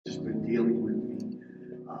dealing with me.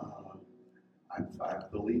 I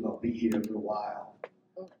believe I'll be here a little while.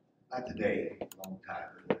 Not today, a long time,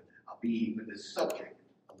 but I'll be with this subject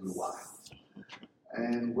a little while.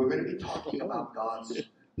 And we're going to be talking about God's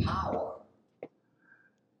power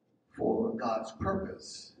for God's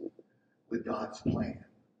purpose with God's plan.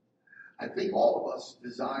 I think all of us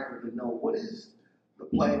desire to know what is the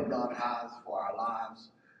plan God has for our lives.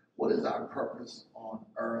 What is our purpose on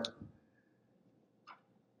earth?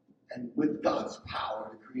 And with God's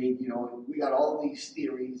power to create, we got all these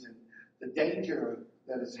theories, and the danger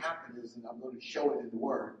that has happened is, and I'm going to show it in the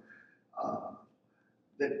Word,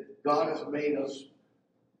 that God has made us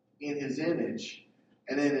in His image,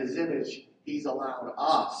 and in His image, He's allowed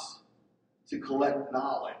us to collect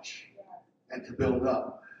knowledge and to build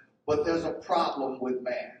up. But there's a problem with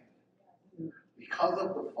man. Because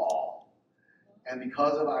of the fall, and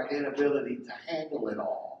because of our inability to handle it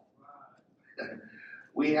all,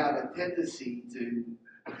 we have a tendency to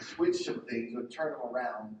switch some things or turn them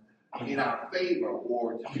around in our favor,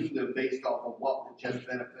 or to do them based off of what would just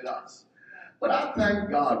benefit us. But I thank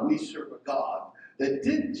God we serve a God that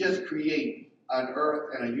didn't just create an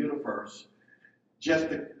earth and a universe just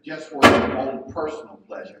for his own personal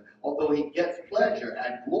pleasure. Although he gets pleasure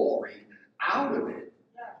and glory out of it,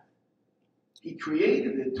 he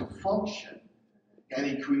created it to function, and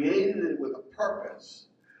he created it with a purpose,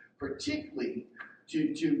 particularly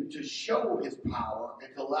to show his power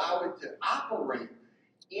and to allow it to operate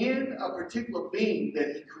in a particular being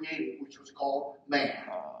that he created, which was called man.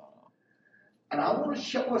 And I want to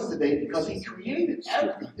show us today, because he created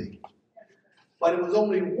everything, but it was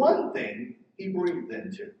only one thing he breathed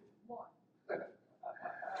into.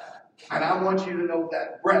 And I want you to know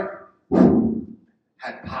that breath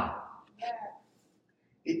had power.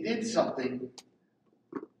 It did something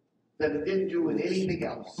that it didn't do in anything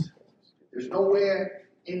else. There's nowhere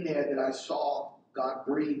in there that I saw God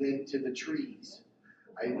breathe into the trees.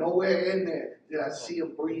 Nowhere in there did I see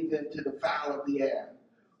him breathe into the fowl of the air,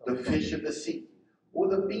 the fish of the sea, or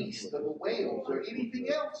the beast, or the whales, or anything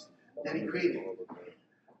else that he created.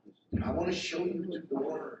 But I want to show you the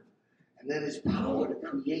Word, and then his power to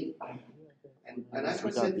create. And that's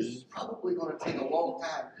what I said, this is probably going to take a long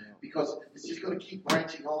time, because it's just going to keep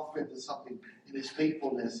branching off into something in his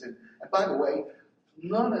faithfulness. And by the way,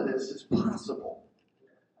 none of this is possible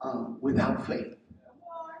without faith.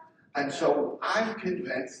 And so I'm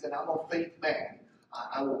convinced that I'm a faith man.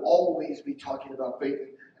 I will always be talking about faith,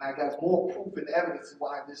 and I got more proof and evidence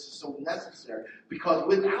why this is so necessary. Because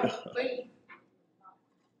without faith,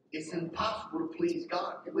 it's impossible to please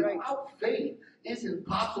God. And without faith, it's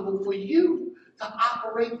impossible for you to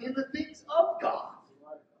operate in the things of God.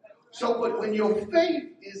 So, but when your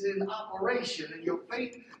faith is in operation, and your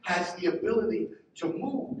faith has the ability to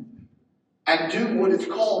move and do what it's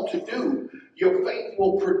called to do, your faith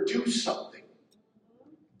will produce something.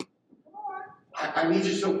 I need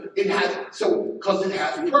you, because it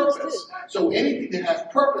has purpose. So anything that has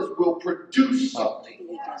purpose will produce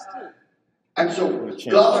something. And so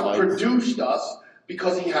God produced us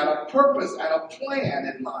because he had a purpose and a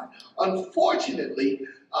plan in mind. Unfortunately,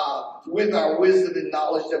 with our wisdom and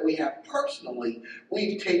knowledge that we have personally,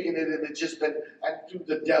 we've taken it and it's just been, and through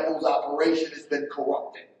the devil's operation, it's been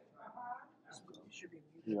corrupted.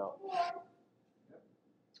 Yeah.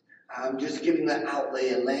 I'm just giving the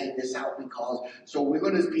outlay and laying this out because, so we're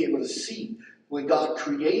going to be able to see when God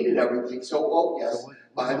created everything. So, yes,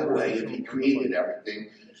 by the way, if he created everything,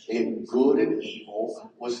 and good and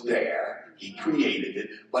evil was there, he created it,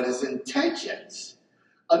 but his intentions,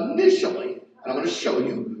 initially, and I'm going to show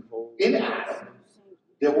you, in Adam,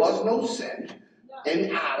 there was no sin.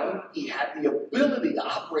 In Adam, he had the ability to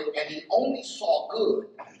operate, and he only saw good.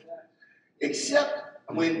 Except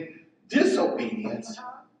when disobedience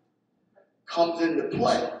comes into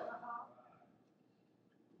play,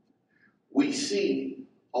 we see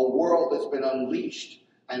a world that's been unleashed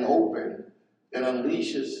and open that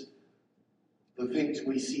unleashes the things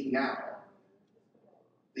we see now.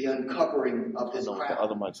 The uncovering of his crown.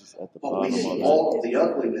 But we see all of the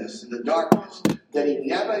ugliness and the darkness that he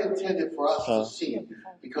never intended for us to see,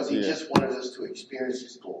 because he just wanted us to experience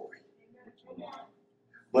his glory.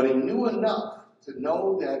 But he knew enough to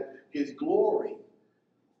know that his glory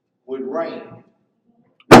would reign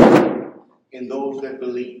in those that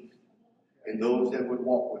believe, in those that would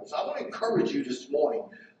walk with him. So I want to encourage you this morning.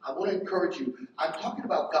 I want to encourage you. I'm talking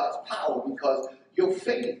about God's power because your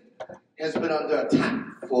faith has been under attack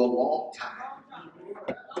for a long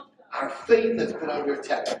time. Our faith has been under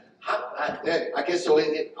attack. I guess so.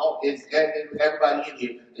 It's everybody in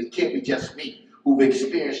here. It can't be just me who've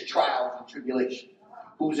experienced trials and tribulation,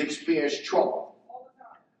 who's experienced trouble.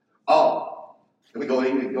 Let me go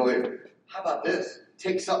here. How about this?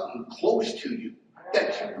 Take something close to you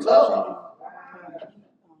that you love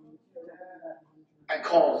and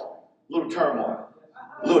cause a little turmoil,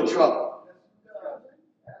 a little trouble,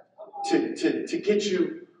 to get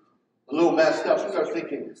you a little messed up. You start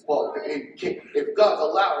thinking, well, if God's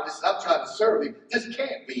allowing this and I'm trying to serve him, this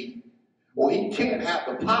can't be. Or he can't have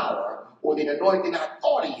the power or the anointing I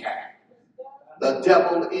thought he had. The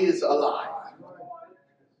devil is alive.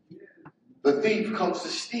 The thief comes to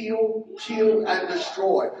steal, kill, and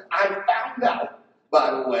destroy. I found out, by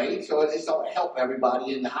the way, so it's going to help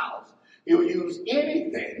everybody in the house. He'll use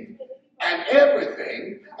anything and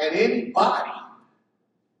everything and anybody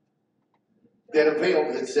that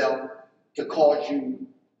avails itself to cause you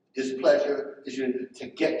displeasure, to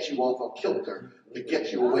get you off of kilter, to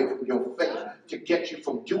get you away from your faith, to get you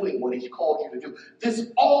from doing what he's called you to do. This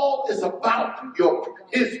all is about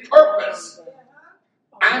his purpose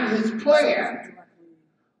and his plan,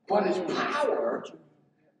 but his power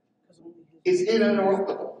is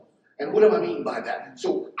ininterruptible. And what do I mean by that?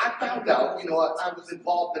 So I found out, I was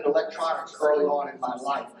involved in electronics early on in my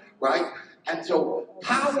life, right? And so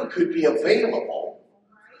power could be available,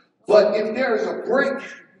 but if there's a break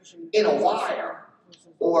in a wire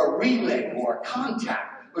or a relay or a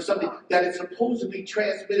contact or something that is supposed to be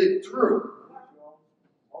transmitted through,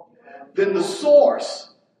 then the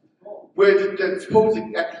source, where it's supposed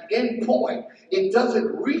to, at the end point, it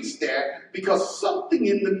doesn't reach there because something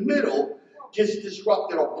in the middle gets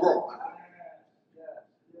disrupted or broke.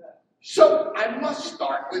 So I must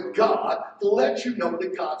start with God to let you know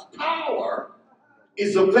that God's power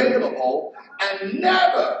is available and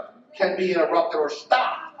never can be interrupted or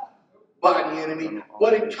stopped by the enemy,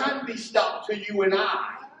 but it can be stopped to you and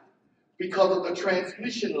I because of the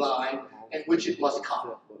transmission line in which it must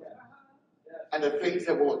come and the things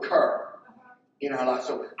that will occur in our lives.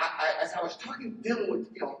 So as I was dealing with,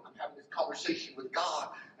 I'm having this conversation with God,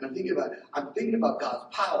 and I'm thinking about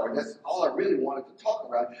God's power. That's all I really wanted to talk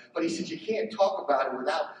about. But he said you can't talk about it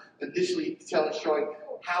without initially showing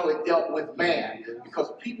how it dealt with man,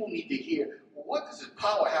 because people need to hear, well, what does his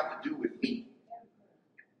power have to do with me?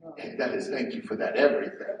 And that is, thank you for that,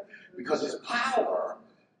 everything. Because his power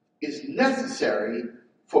is necessary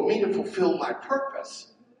for me to fulfill my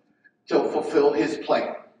purpose, to fulfill his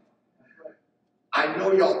plan. I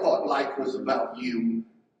know y'all thought life was about you,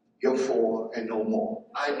 your four, and no more.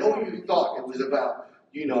 I know you thought it was about,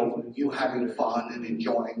 you having fun and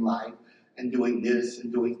enjoying life and doing this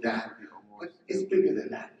and doing that. But it's bigger than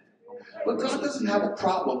that. But God doesn't have a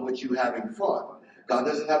problem with you having fun. God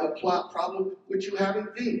doesn't have a problem with you having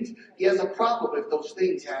things. He has a problem if those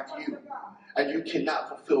things have you and you cannot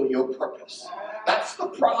fulfill your purpose. That's the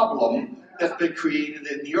problem that's been created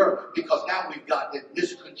in the earth, because now we've gotten it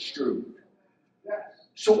misconstrued.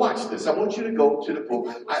 So watch this. I want you to go to the book.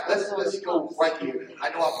 Let's go right here. I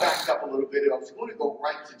know I backed up a little bit. I was going to go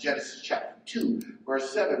right to Genesis chapter 2,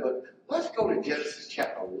 verse 7, but let's go to Genesis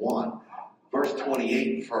chapter 1, verse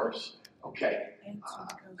 28 first. Okay.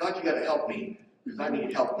 God, you got to help me, because I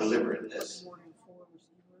need help delivering this.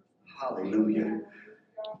 Hallelujah.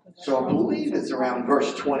 So I believe it's around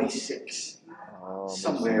verse 26,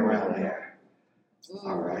 somewhere around there.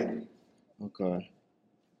 All right. Okay.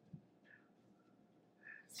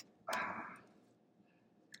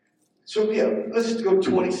 So yeah, let's go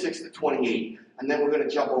 26 to 28, and then we're going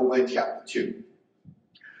to jump over in chapter 2.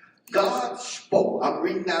 God spoke. I'm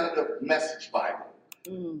reading out of the Message Bible.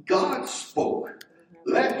 God spoke.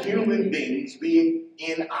 Let human beings be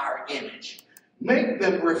in our image. Make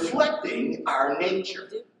them reflecting our nature.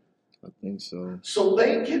 I think so. So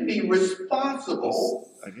they can be responsible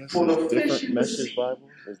for the fish in the sea,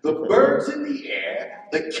 the birds in the air,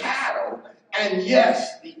 the cattle, and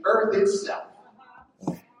yes, the earth itself.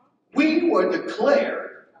 We were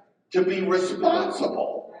declared to be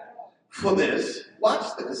responsible for this.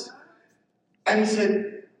 Watch this. And he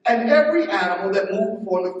said, and every animal that moves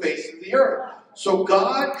on the face of the earth. So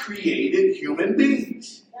God created human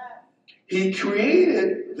beings. He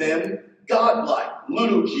created them godlike,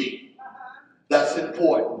 little g. That's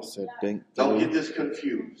important. Don't get this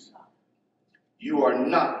confused. You are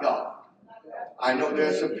not God. I know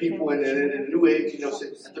there's some people in the New Age,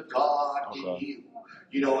 say, the God in you.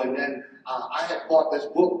 And then I had bought this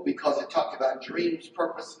book because it talked about dreams,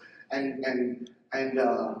 purpose, and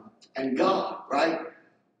God, right?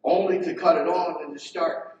 Only to cut it on and to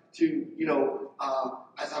start to,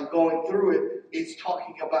 as I'm going through it, it's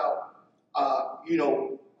talking about,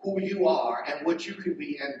 who you are and what you can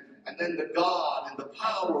be, and then the God and the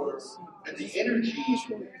power and the energy.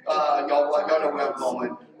 Y'all know where I'm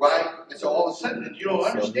going, right? And so all of a sudden, you don't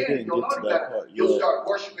understand. You'll start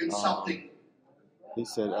worshiping something He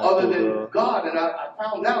said other after than the God. And I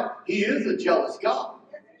found out he is a jealous God.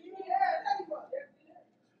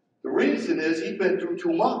 The reason is he's been through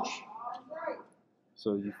too much.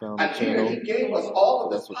 so you found the And here channel. he gave us all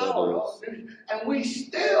of this That's what power, that is. and we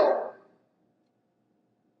still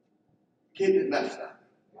get it messed up.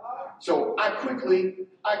 So I quickly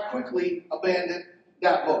abandoned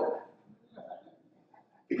that book.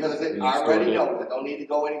 Because I said, I already know. I don't need to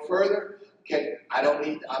go any further. Okay,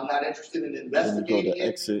 I'm not interested in investigating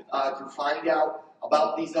it to find out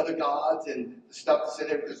about these other gods and the stuff that's in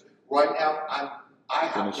there. Because right now, I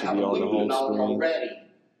have to have a little bit of knowledge already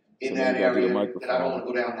in that area that I don't want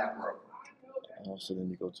to go down that road. So then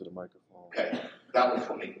you go to the microphone. Okay, that was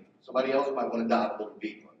for me. Somebody else might want to dive a little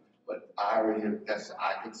deeper, but I can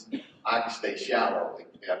stay shallow,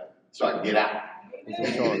 so I can get out. Is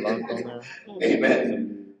that y'all locked on there?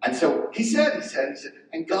 Amen. And so he said,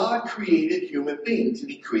 and God created human beings,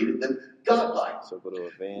 and he created them godlike. So go to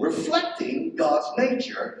advanced. Reflecting God's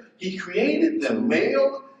nature, he created them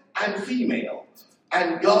male and female,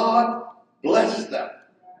 and God blessed them.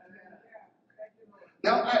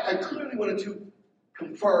 Now, I clearly wanted to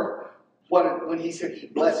confirm when he said he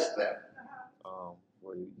blessed them.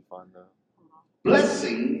 Where you find that?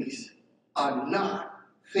 Blessings are not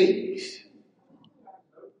things.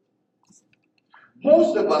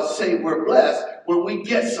 Most of us say we're blessed when we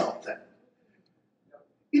get something.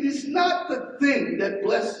 It is not the thing that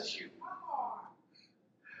blesses you,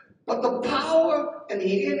 but the power and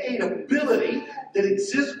the innate ability that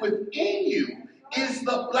exists within you is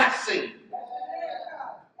the blessing.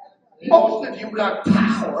 Most of you got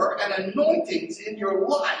power and anointings in your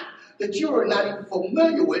life that you are not even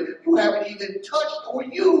familiar with, you haven't even touched or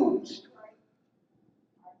used.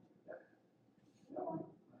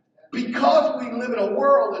 Because we live in a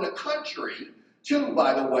world, in a country, too,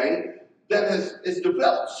 by the way, that has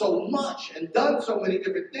developed so much and done so many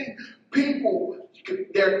different things, people,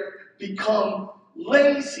 they're become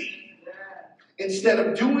lazy instead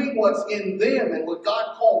of doing what's in them and what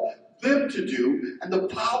God called them to do and the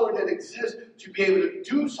power that exists to be able to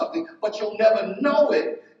do something, but you'll never know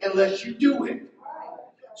it unless you do it.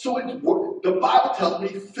 So the Bible tells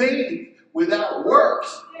me faith without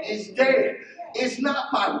works is dead. It's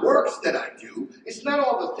not my works that I do. It's not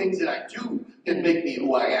all the things that I do that make me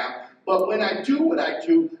who I am. But when I do what I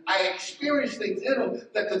do, I experience things in them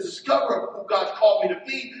that to discover who God's called me to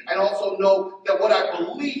be and also know that what I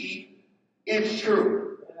believe is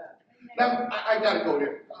true. Now, I got to go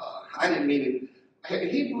there. I didn't mean it.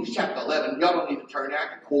 Hebrews chapter 11, y'all don't need to turn there. I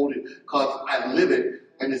can quote it because I live it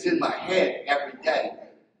and it's in my head every day.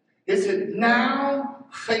 It said, now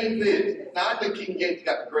faith is. Now, I think King James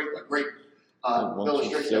got a great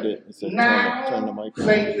illustration. Now turn the mic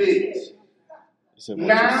faith is.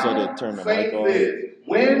 Now faith is.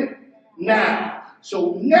 When? Now.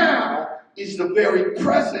 So now is the very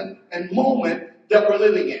present and moment that we're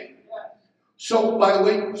living in. So, by the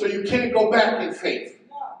way, so you can't go back in faith.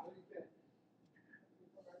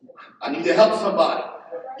 I need to help somebody.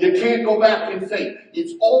 You can't go back in faith.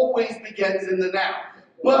 It always begins in the now.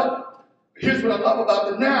 But here's what I love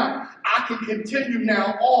about the now. I can continue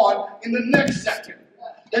now on in the next second,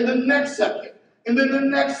 in the next second, and then the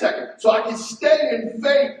next second. So I can stay in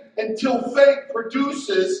faith until faith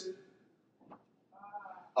produces.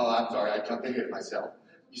 Oh, I'm sorry. I jumped ahead of myself.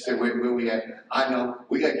 You say, where we at? I know.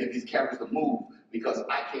 We got to get these cameras to move because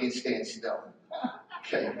I can't stand still.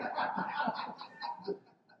 Okay.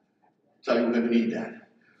 So you're going to need that.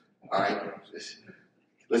 All right?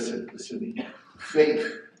 Listen to me.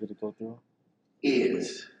 Faith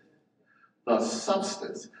is the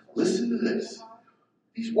substance. Listen to this.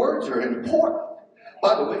 These words are important.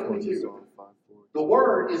 By the way, let me tell you, the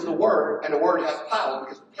word is the word, and the word has power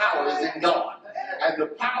because the power is in God. And the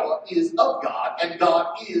power is of God, and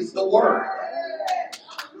God is the word.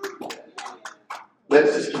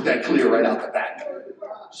 Let's just get that clear right out the bat.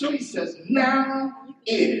 So he says, now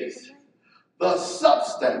is the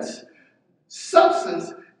substance.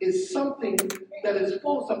 Substance is something that is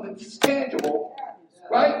full of something that's tangible,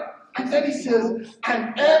 right? And then he says,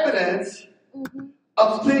 an evidence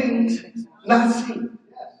of things not seen.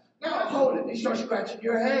 Now hold it. You start scratching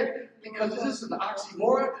your head because this is an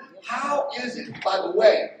oxymoron. How is it, by the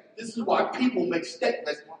way, this is why people make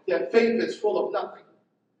statements that faith is full of nothing.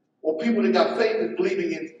 Or people that got faith is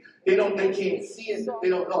believing in, they can't see it, they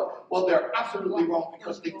don't know it. Well, they're absolutely wrong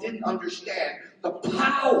because they didn't understand the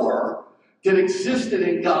power that existed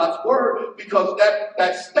in God's word, because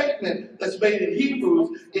that statement that's made in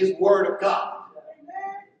Hebrews is word of God.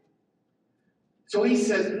 So he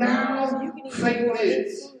says, now faith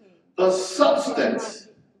is the substance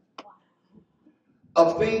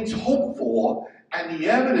of things hoped for and the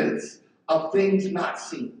evidence of things not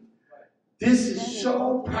seen. This is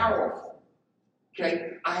so powerful.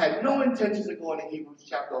 Okay? I had no intentions of going to Hebrews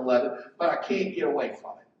chapter 11, but I can't get away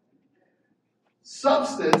from it.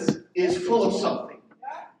 Substance is full of something.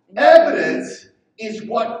 Evidence is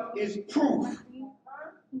what is proof.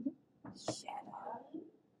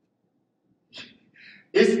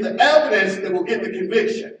 It's the evidence that will get the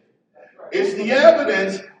conviction. It's the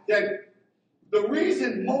evidence that the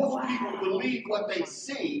reason most people believe what they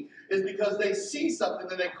see is because they see something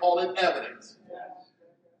and they call it evidence.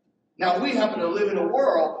 Now, we happen to live in a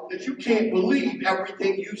world that you can't believe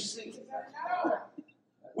everything you see.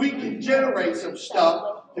 We can generate some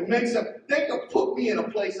stuff that makes them, they can put me in a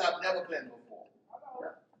place I've never been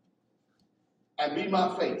before. And be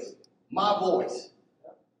my face, my voice.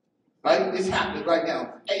 Right? It's happening right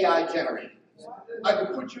now. AI generated. I can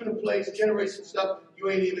put you in a place, generate some stuff you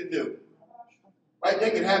ain't even do. Right? They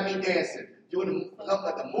can have me dancing, doing something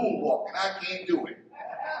like the moonwalk, and I can't do it.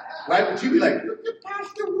 Right? But you be like, look at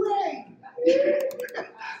Pastor Ray.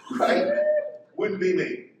 Right? Wouldn't be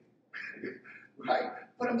me. Right?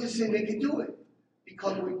 But I'm just saying they can do it.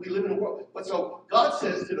 Because we live in a world. But so God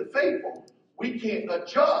says to the faithful, we can't, the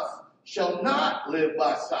just shall not live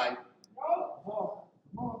by sight.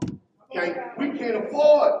 Okay? We can't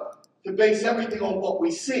afford to base everything on what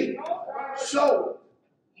we see. So,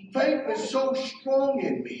 faith is so strong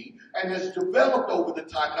in me and has developed over the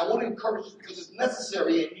time. And I want to encourage this because it's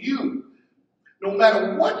necessary in you. No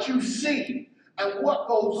matter what you see and what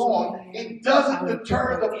goes on, it doesn't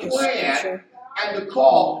deter the plan and the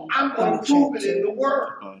call. I'm going to prove it in the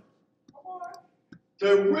Word.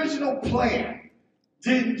 The original plan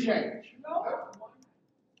didn't change.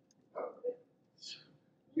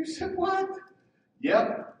 You said, what?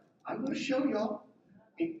 Yep, I'm going to show y'all.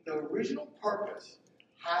 The original purpose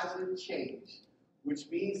hasn't changed, which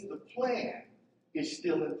means the plan is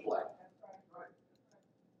still in play.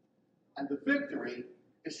 And the victory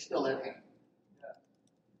is still at hand.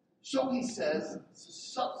 So he says,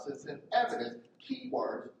 substance and evidence,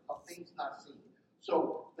 keywords of things not seen.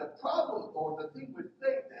 So the problem or the thing with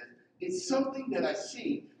faith is, it's something that I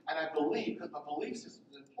see and I believe because my belief system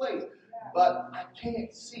is in place, but I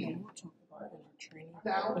can't see it.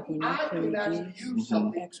 Now, I can actually use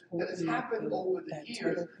something that has happened over the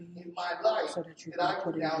years in my life that I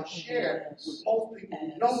can now share with most people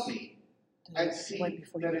who know me and see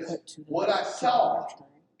that it's what I saw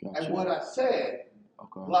and what I said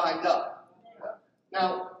lined up.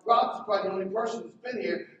 Now, Rob's probably the only person who's been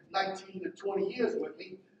here 19 to 20 years with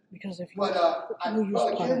me. But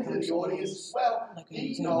Brother Ken's in the audience as well.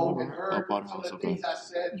 He knows and heard some of the things I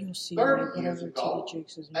said 30 years ago. And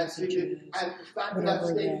the fact that I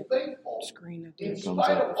stayed faithful in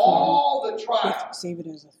spite of all the trials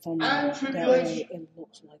and tribulation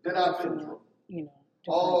that I've been through.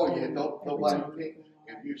 Oh, yeah, don't nobody think.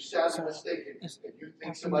 If you're sadly mistaken, if you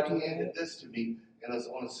think somebody handed this to me and it's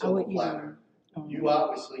on a silver platter, you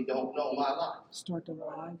obviously don't know my life.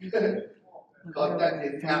 Because that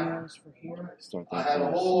didn't happen. I had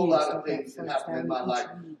a whole lot of things that happened in my life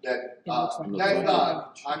that, thank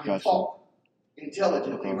God, I can talk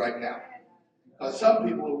intelligently right now. Because some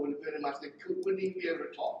people who would have been in my state wouldn't even be able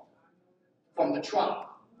to talk. From the trauma,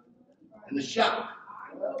 and the shock,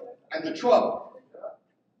 and the trouble.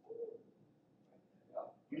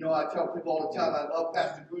 You know, I tell people all the time, I love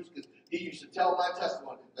Pastor Bruce because he used to tell my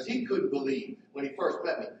testimony because he couldn't believe when he first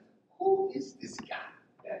met me. Who is this guy?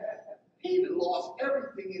 He lost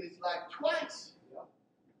everything in his life twice.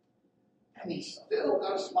 And he still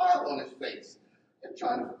got a smile on his face. And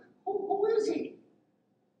trying to, who is he?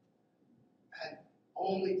 And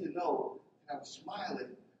only to know that I was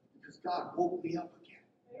smiling because God woke me up again.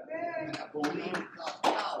 And I believe in God's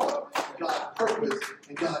power, God's purpose,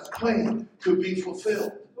 and God's plan to be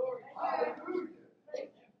fulfilled.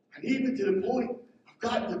 And even to the point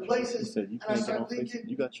gotten to places, and I started thinking,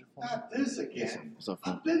 you got your phone? Not this again.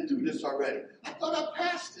 I've been through this already. I thought I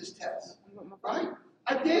passed this test, right?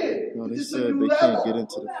 I did. No, they this said is a new they level. can't get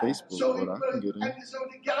into the Facebook, so but I can get in. And so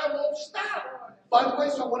the guy won't stop. By the way,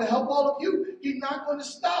 so I want to help all of you. He's not going to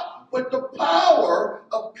stop. But the power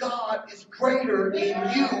of God is greater in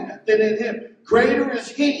you than in him. Greater is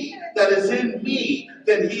he that is in me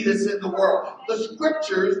than he that's in the world. The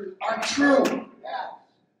scriptures are true.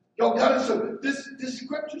 Yo, God, so this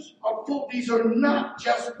scriptures are full. These are not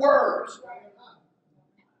just words.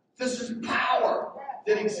 This is power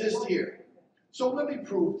that exists here. So let me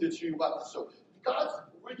prove this to you about this. So God's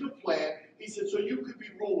original plan, he said, so you could be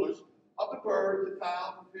rulers of the bird, the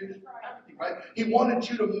fowl, the fish, everything, right? He wanted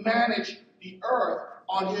you to manage the earth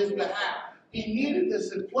on his behalf. He needed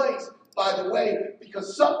this in place by the way,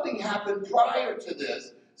 because something happened prior to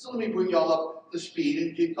this. So let me bring y'all up to speed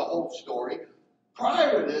and give the whole story.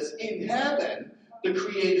 Prior to this, in heaven, the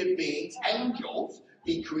created beings, angels,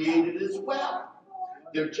 he created as well.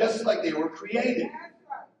 They're just like they were created.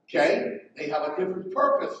 Okay? They have a different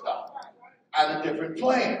purpose, though, and a different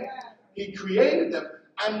plan. He created them,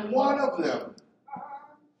 and one of them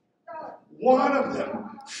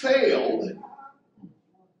failed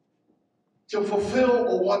to fulfill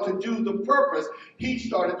or want to do the purpose. He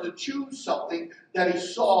started to choose something that he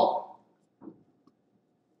saw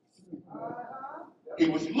he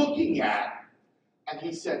was looking at, and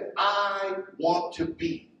he said, I want to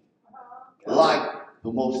be like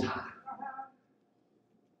the Most High.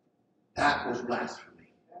 That was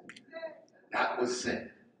blasphemy. That was sin.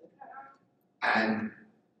 And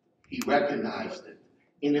he recognized it.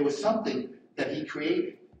 And it was something that he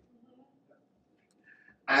created.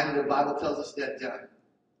 And the Bible tells us that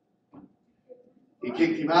he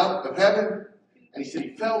kicked him out of heaven, and he said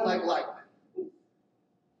he fell like lightning.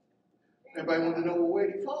 Everybody wants to know, well, where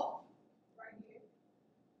did he fall?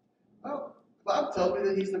 Well, the Bible tells me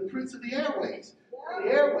that he's the prince of the airways. The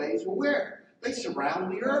airways were where? They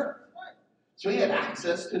surround the earth. So he had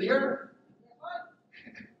access to the earth.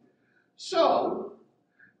 So,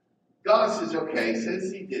 God says, okay, since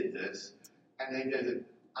he did this, and they did it,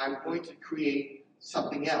 I'm going to create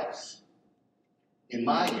something else in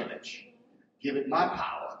my image, give it my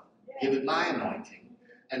power, give it my anointing,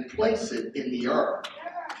 and place it in the earth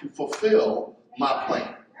to fulfill my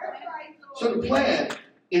plan. So the plan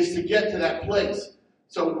is to get to that place.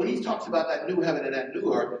 So when he talks about that new heaven and that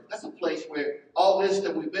new earth, that's a place where all this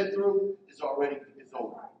that we've been through is over.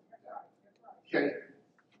 Okay?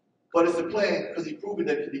 But it's a plan because he's proven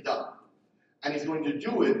that it can be done. And he's going to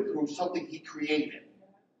do it through something he created.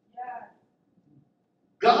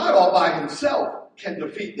 God all by himself can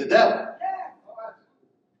defeat the devil.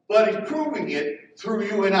 But he's proving it through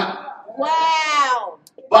you and I. Wow.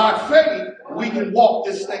 By faith, we can walk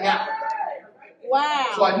this thing out. Wow.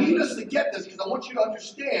 So I need us to get this because I want you to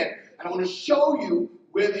understand, and I want to show you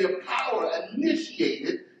where the power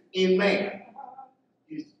initiated in man.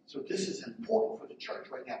 So this is important for the church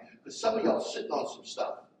right now because some of y'all sitting on some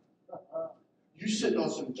stuff. You sitting on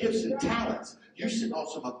some gifts and talents. You sitting on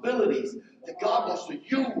some abilities that God wants to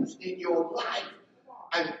use in your life.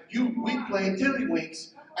 And we playing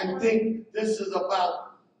tiddlywinks and think this is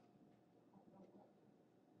about,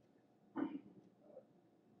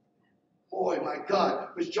 boy, my God,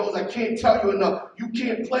 Miss Jones, I can't tell you enough. You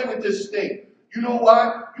can't play with this thing. You know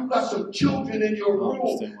why? You got some children in your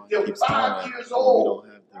room. They're 5 years old. We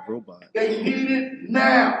don't have the robot. They need it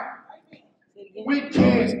now. We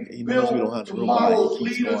can't build tomorrow's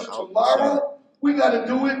leaders tomorrow. We got to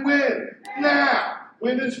do it when? Now.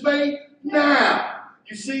 When is faith? Now.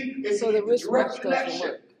 You see, it's so the direct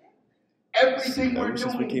connection. Everything we're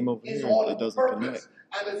doing is on a purpose.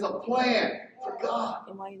 And it's a plan for God.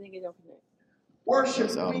 And why do you think it don't connect? Worship,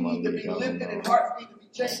 we need to be lifted and hearts need to be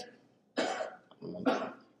changed.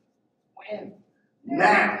 When?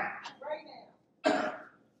 Now.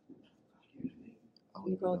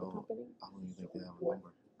 You grow the company? I don't even think they have a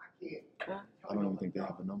number. I don't even think they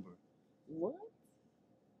have a number. What?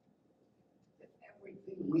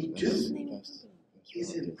 Everything we do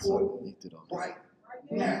is important right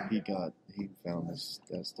now. He found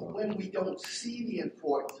that stuff. When we don't see the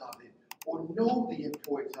importance of it or know the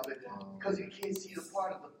importance of it because we can't see the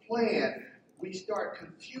part of the plan, we start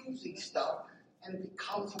confusing stuff and it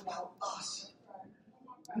becomes about us.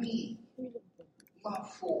 Me. My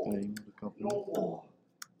fault. No more.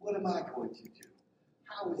 What am I going to do?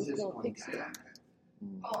 How is this going to happen?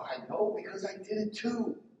 Oh, I know because I did it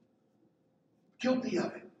too. Guilty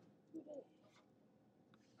of it.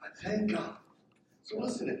 But thank God. So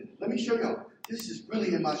listen, let me show y'all. This is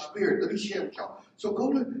really in my spirit. Let me share with y'all. So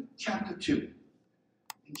go to chapter 2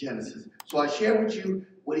 in Genesis. So I share with you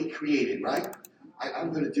what he created, right?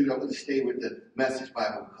 I'm going to stay with the Message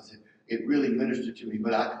Bible because it really ministered to me.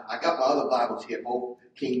 But I got my other Bibles here, both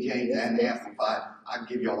King James and Amplified. I can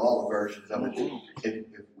give y'all all the versions of it if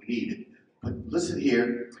we need it. But listen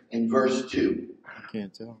here in verse 2. I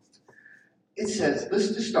can't tell. It says, let's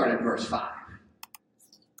just start at verse 5.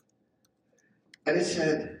 And it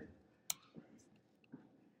said,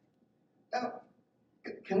 now,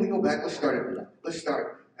 can we go back? Let's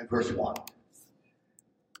start at verse 1.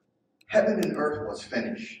 Heaven and earth was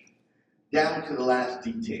finished, down to the last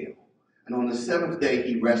detail. And on the seventh day,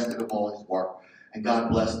 he rested of all his work. And God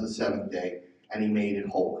blessed the seventh day, and he made it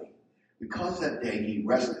holy. Because that day he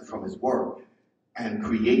rested from his work and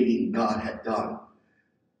creating God had done.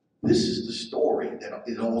 This is the story that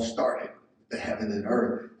it all started. the heaven and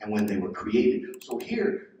earth and when they were created. So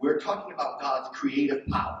here we're talking about God's creative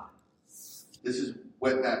power. This is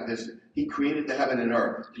what that is. He created the heaven and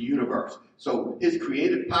earth, the universe. So his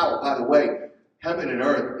creative power, by the way, heaven and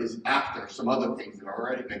earth is after some other things that have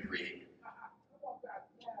already been created.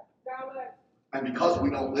 And because we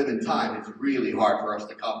don't live in time, it's really hard for us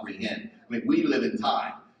to comprehend. I mean, we live in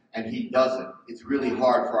time, and he doesn't. It's really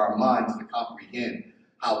hard for our minds to comprehend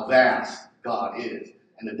how vast God is.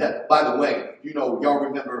 And the depth. By the way, y'all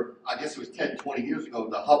remember, I guess it was 10, 20 years ago,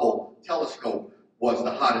 the Hubble telescope was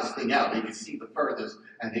the hottest thing out. They could see the furthest,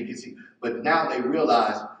 and they could see. But now they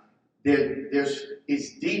realize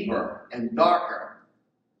it's deeper and darker.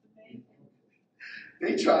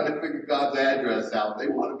 They try to figure God's address out. They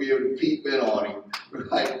want to be able to peep in on him,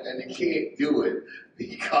 right? And they can't do it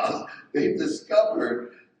because they've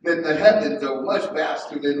discovered that the heavens are much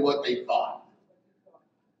vaster than what they thought.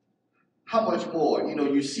 How much more?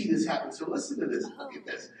 You see this happen. So listen to this. Look at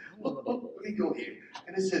this. Look, let me go here.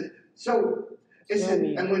 And it says,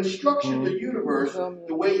 and when structured the universe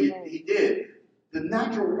the way he did, the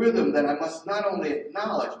natural rhythm that I must not only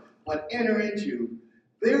acknowledge, but enter into,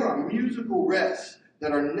 there are musical rests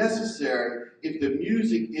that are necessary if the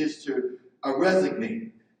music is to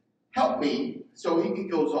resonate. Help me. So he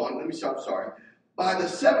goes on. Let me stop. Sorry. By the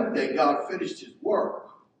seventh day, God finished his work.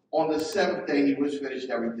 On the seventh day, he was finished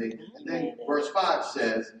everything. And then verse 5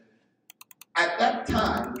 says, at that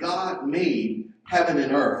time, God made heaven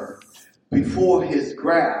and earth before any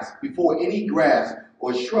grass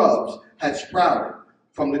or shrubs had sprouted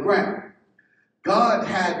from the ground. God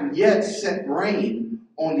hadn't yet sent rain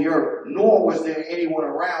on the earth, nor was there anyone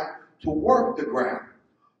around to work the ground.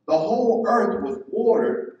 The whole earth was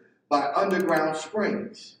watered by underground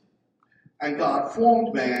springs. And God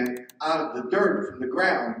formed man out of the dirt from the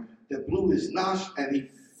ground that blew his nostrils.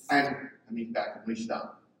 Let me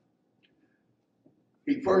stop.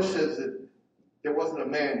 He first says that there wasn't a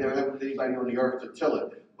man, there wasn't anybody on the earth to till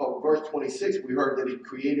it. But verse 26, we heard that he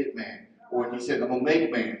created man. Or he said, I'm going to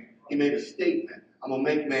make man. He made a statement. I'm going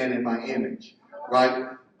to make man in my image. Right?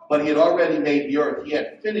 But he had already made the earth. He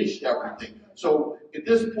had finished everything. So at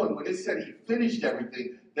this point, when it said he finished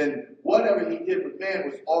everything, then whatever he did with man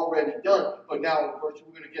was already done. But now, of course,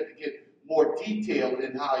 we're going to get more detail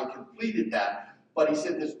in how he completed that. But he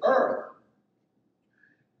said this earth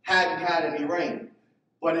hadn't had any rain,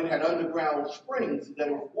 but it had underground springs that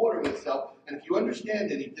were watering itself. And if you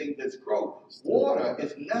understand anything that's growth, water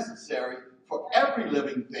is necessary for every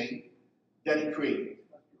living thing that he created.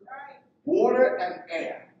 Water and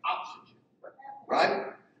air, oxygen, right,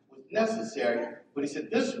 was necessary. But he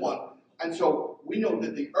said this one, and so we know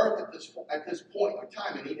that the earth at this point of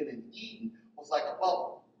time, and even in Eden, was like a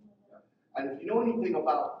bubble. And if you know anything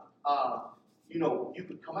about, you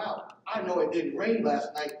could come out. I know it didn't rain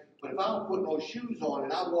last night, but if I don't put no shoes on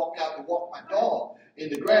and I walk out to walk my dog in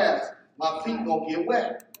the grass, my feet gonna get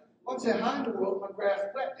wet. I'm saying, how in the world is my grass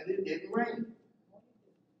wet and it didn't rain?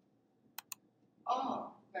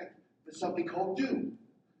 There's something called dew.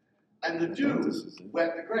 And the dew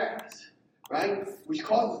wet the grass, right? Which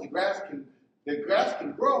causes the grass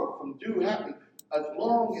can grow from dew happening as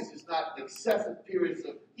long as it's not excessive periods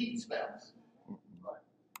of heat spells.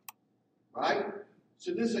 Right?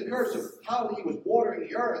 So this occurs. So how he was watering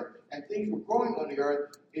the earth and things were growing on the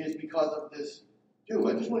earth is because of this dew.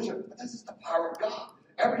 I just want to show you, but this is the power of God.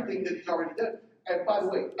 Everything that he's already done. And by the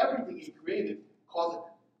way, everything he created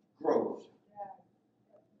grows.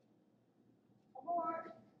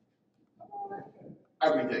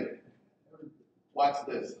 Everything. Watch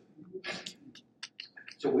this.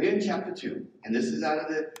 So we're in chapter 2, and this is out of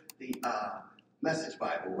the Message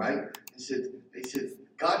Bible, right? They said,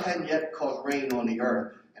 God hadn't yet caused rain on the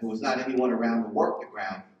earth, and was not anyone around to work the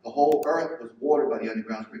ground. The whole earth was watered by the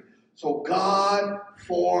underground spring. So God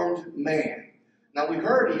formed man. Now we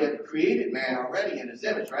heard he had created man already in his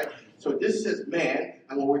image, right? So this says man,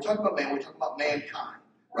 and when we're talking about man, we're talking about mankind,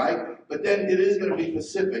 right? But then it is going to be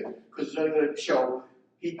specific, because it's only going to show,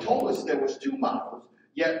 he told us there was 2 models,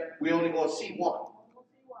 yet we only going to see one.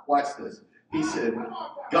 Watch this. He said,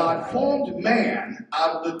 God formed man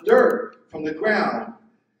out of the dirt from the ground,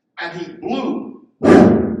 and he blew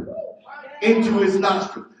into his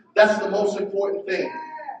nostrils. That's the most important thing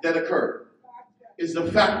that occurred, is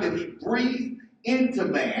the fact that he breathed into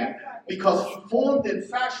man, because he formed and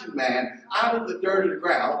fashioned man out of the dirt of the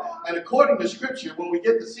ground. And according to Scripture, when we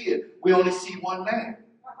get to see it, we only see one man.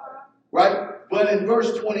 Right? But in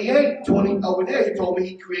verse 28, over there, he told me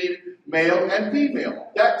he created male and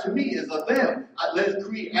female. That to me is a them. Let's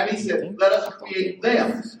create, and he said, let us create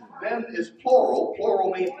them. Them is plural.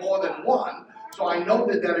 Plural means more than one. So I know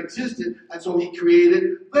that existed, and so he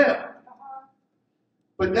created them.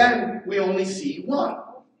 But then we only see one.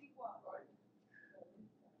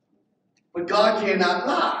 But God cannot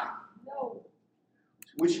lie,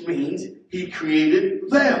 which means he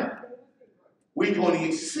created them. We can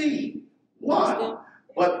only see one,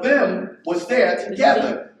 but them was there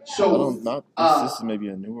together. So this is maybe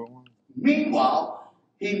a newer one. Meanwhile,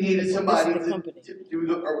 he needed somebody to do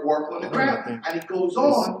the work on the ground. And he goes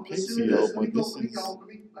on, listen to this, let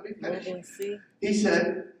me finish. He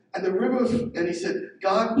said, and the rivers, and he said,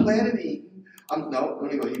 God planted Eden.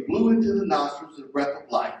 He blew into the nostrils the breath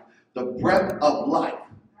of life. The breath of life.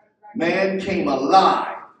 Man came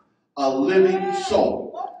alive, a living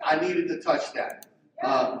soul. I needed to touch that.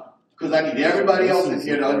 Because I need everybody else in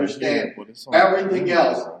here to understand everything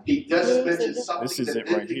else. He just mentioned something that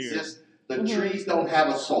didn't exist. The trees don't have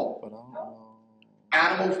a soul.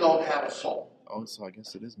 Animals don't have a soul. Oh, so I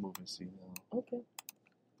guess it is moving sea now. Okay.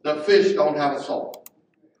 The fish don't have a soul.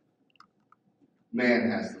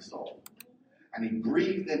 Man has the soul. And he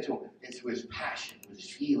breathed into his passion, his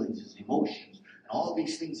feelings, his emotions, and all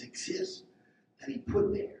these things exist that he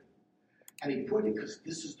put there. And he put it because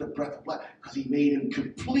this is the breath of life, because he made him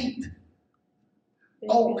complete.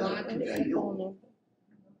 Oh, God can feel.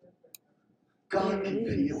 God can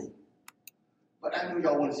feel. But I know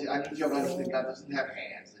y'all want to see, I need y'all to understand God doesn't have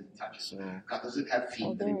hands that he touches. God doesn't have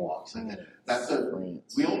feet that he walks. And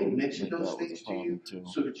we only mention those things to you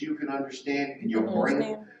so that you can understand in your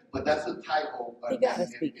brain. But that's a type of,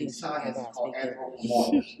 in science, it's called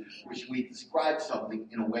anthropomorphism, which we describe something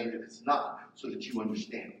in a way that it's not so that you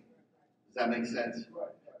understand it. Does that make sense?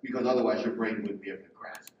 Because otherwise your brain wouldn't be able to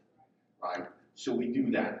grasp it. Right? So we do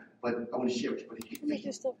that. But I want to share with you. But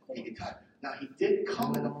he can touch. Now, he did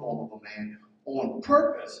come in the form of a man on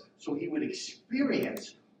purpose so he would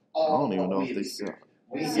experience all of I don't even know if they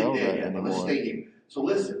sell that anymore. Let's stay here. So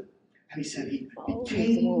listen. And he said he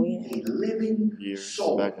became a living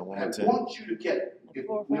soul. And I want you to get, if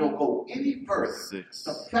we don't go any further,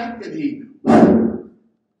 the fact that he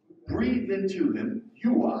breathed into him,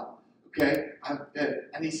 you are, okay?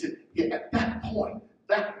 And he said, at that point,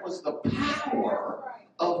 that was the power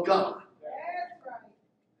of God.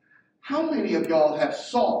 How many of y'all have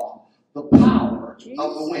saw the power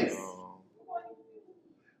of the wind?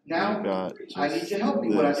 Now, I need you to help me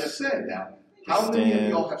with what I just said now. How many of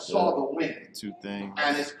y'all have saw the wind? Two things.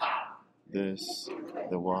 And its power.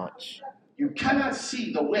 The watch. You cannot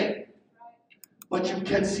see the wind, but you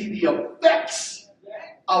can see the effects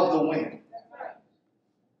of the wind.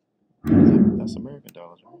 That's American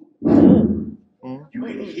dollars, right? You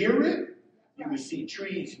can hear it. You can see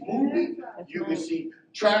trees moving. You can see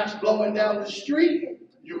trash blowing down the street.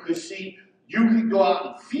 You can go out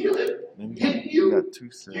and feel it hit you.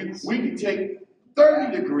 We can take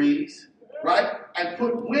 30 degrees, right, and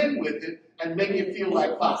put wind with it and make it feel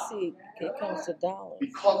like fire. It comes to dollars.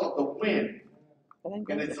 Because of the wind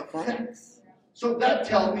and its effects. So that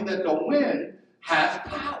tells me that the wind has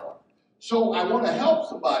power. So I want to help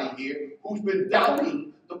somebody here who's been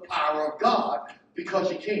doubting the power of God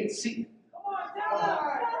because you can't see it.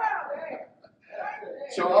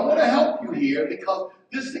 So I want to help you here because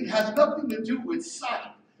this thing has nothing to do with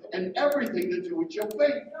sight and everything to do with your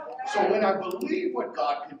faith. So when I believe what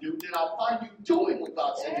God can do, then I'll find you doing what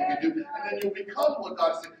God said you can do, and then you'll become what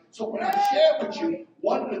God said. So when I share with you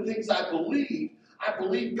one of the things I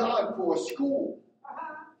believe God for a school.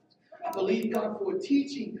 I believe God for a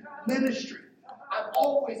teaching ministry. I've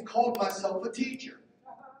always called myself a teacher.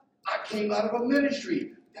 I came out of a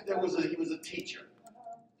ministry that he was a teacher.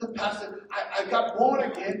 The pastor, I got born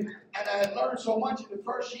again, and I had learned so much in the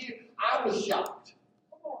first year, I was shocked.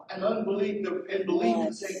 And unbelief and belief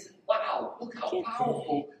and saying, wow, look how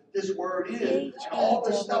powerful this word is. And all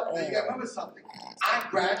this stuff. And you got to remember something. I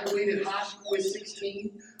graduated high school at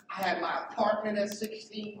 16. I had my apartment at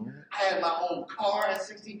 16. I had my own car at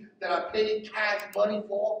 16 that I paid cash money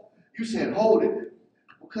for. You said, hold it.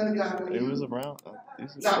 What kind of guy were you? It was around.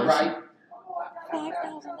 Not right.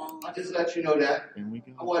 $5,000. I just let you know that. And we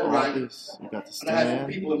got I wasn't right. We got the stand. And I had some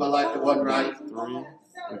people in my life that wasn't right. 3.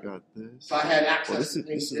 We got this. So I had access to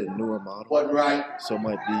this is a newer model. Wasn't right. So it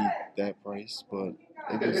might be that price, but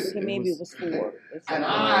Maybe it was 4. And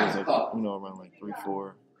I thought, around like 3,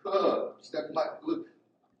 4. Look,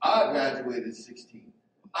 I graduated at 16.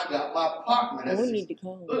 I got my apartment at 16.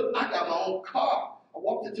 Look, I got my own car. I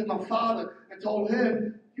walked into my father and told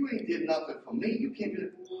him, you ain't did nothing for me. You can't do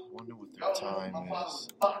it. I wonder what their time my father is. was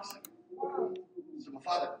boxing. So my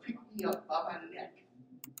father picked me up by my neck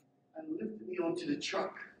and lifted me onto the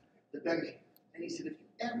truck, the baggage. And he said, if you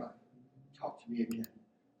ever talk to me again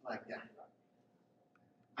like that.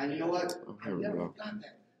 And you know what? I never forgot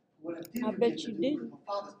that. What I did I bet you did. My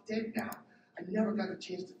father's dead now. I never got a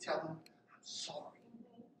chance to tell him I'm sorry.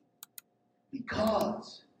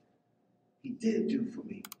 Because he did do for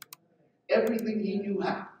me everything he knew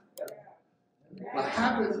how. What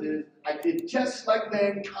happens is I did just like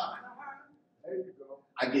mankind.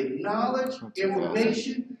 I get knowledge,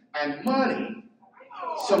 information, and money,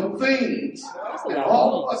 some things, and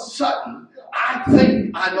all of a sudden, I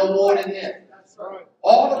think I know more than him.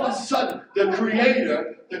 All of a sudden, the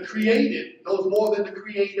creator, the created, knows more than the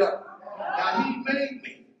creator. Now, he made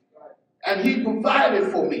me, and he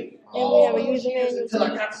provided for me all those years until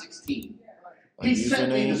I got 16. He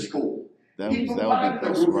sent me to school. He provided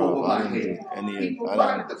the roof over my head. He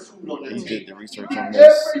provided the food on the table. He did the research He on did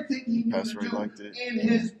this. everything he knew Pastor to do liked it. in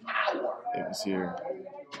his power. It was here.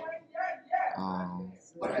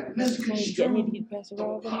 But I misconstrued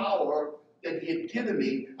the power that he had given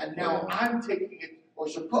me, and now I'm taking it, or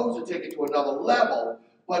supposed to take it to another level,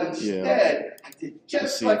 but instead, I did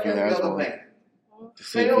just like any other man.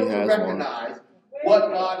 Failed to recognize what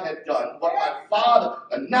God had done, what my father,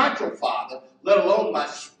 a natural father, let alone my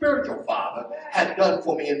spiritual father, had done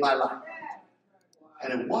for me in my life.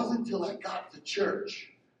 And it wasn't until I got to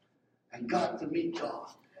church and got to meet God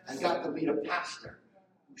and got to meet a pastor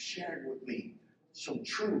who shared with me some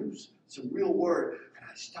truths, some real word, and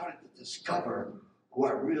I started to discover who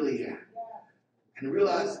I really am. And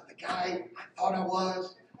realized the guy I thought I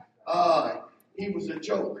was, he was a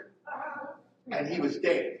joke. And he was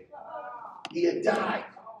dead. He had died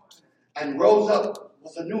and rose up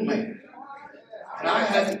was a new man. And I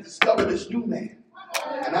had to discover this new man.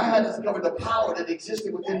 And I had to discover the power that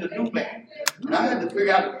existed within the new man. And I had to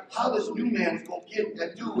figure out how this new man was going to get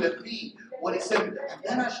and do and be what he said. And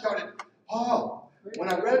then I started, when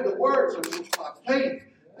I read the words of my faith,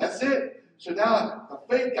 that's it. So now the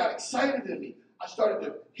faith got excited in me. I started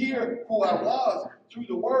to hear who I was through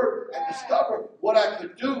the word and discover what I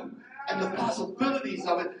could do and the possibilities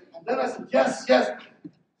of it. And then I said, yes,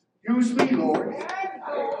 use me, Lord.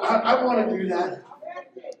 I want to do that.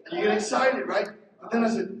 And you get excited, right? But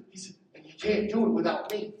then he said, and you can't do it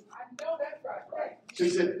without me. So he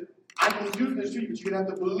said, I can do this to you, but you're going to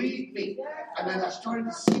have to believe me. And then I started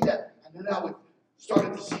to see that. And then I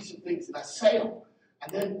started to see some things, and I sailed.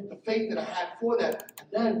 And then the faith that I had for that.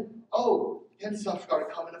 And then stuff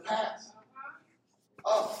started coming to pass.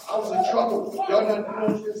 I was in trouble. Y'all don't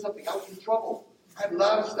understand something. I was in trouble. I had a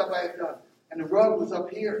lot of stuff I had done. And the rug was up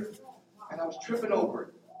here. And I was tripping over it.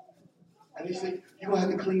 And he said, you're going to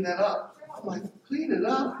have to clean that up. I'm like, clean it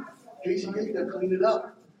up? He said, yeah, you got to clean it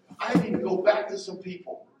up. I need to go back to some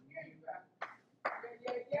people.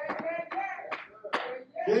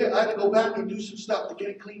 Yeah, I had to go back and do some stuff to get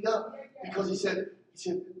it cleaned up. Because he said,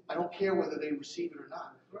 I don't care whether they receive it or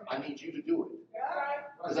not. I need you to do it.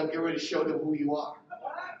 Because I'm getting ready to show them who you are.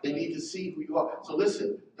 They need to see who you are. So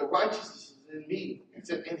listen, the righteousness is in me,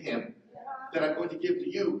 except in him, that I'm going to give to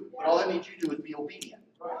you. But all I need you to do is be obedient.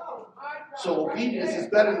 So obedience is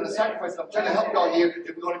better than the sacrifice. I'm trying to help y'all here.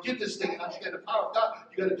 If we're going to get this thing and understand the power of God,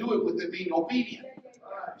 you got to do it with it being obedient.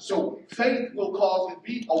 So faith will cause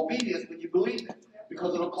obedience when you believe it.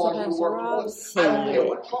 Because it'll cause you to work towards. I don't care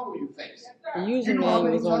what trouble you face. The You know how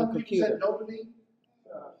many username was on the times people computer. said no to me?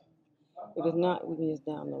 If it's not, we can just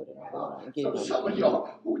download it online and get it. Some of y'all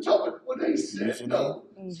who told me when they said no.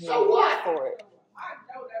 Mm-hmm. So what? For it.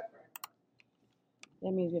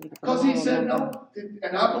 That means we have to get the Because he model said number. no,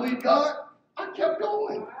 and I believe God, I kept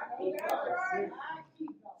going.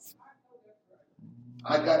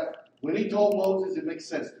 When he told Moses, it makes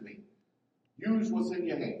sense to me. Use what's in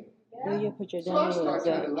your hand. Where you put your So I downloads started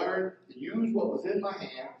trying at? to learn to use what was in my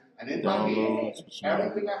hand, and in my hand,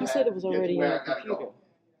 everything I had. He said it was already on where the I gotta computer. go.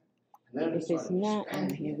 And then If it's started not on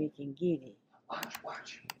expanding here, it. we can get it.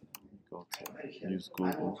 Watch. Go to I use don't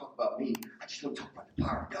want Google. to talk about me. I just want to talk about the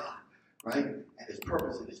power of God, right? And his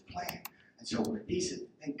purpose and his plan. And so he said,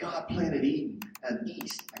 and God planted Eden and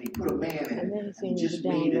East, and he put a man in And then it, he and he said just you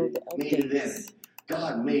made download it the in. updates.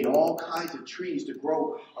 God made all kinds of trees to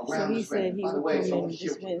grow So around he this said land. he By the would way, come so in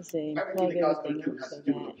this Wednesday and everything plug that God's going everything to do up has so to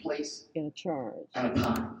do with that a place get a charge. and a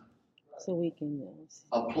time. So we can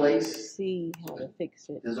A place. see how to fix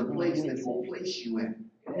it. There's a on place that he will Wednesday. place you in.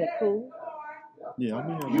 Is that cool? Yeah, I'll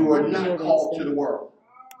be here. You are Building not called to stuff. the world.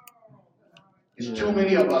 There's too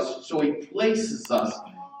many of us, so he places us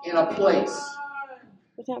in a place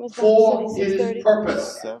What time is for Bible study? his 6:30?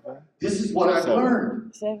 purpose. 7. This is what I've 7.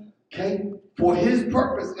 learned. 7? Okay? For his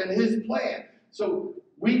purpose and his plan. So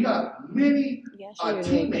we got many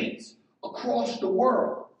teammates across the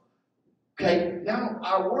world. Okay? Now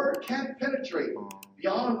our word can't penetrate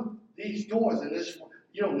beyond these doors and this,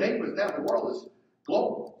 neighbors now. The world is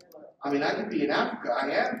global. I mean, I could be in Africa. I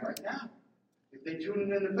am right now. If they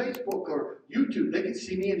tune in to Facebook or YouTube, they can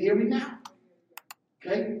see me and hear me now.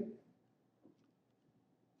 Okay?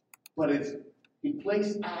 But he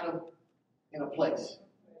placed Adam in a place.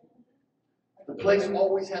 The place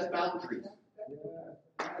always has boundaries.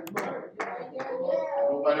 Nobody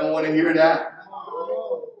don't want to hear that.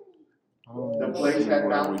 The place had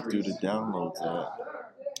boundaries. We do the downloads at.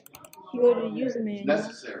 You go to the user manual. It's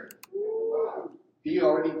necessary.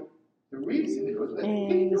 The reason it was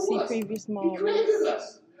And see us. previous He models. created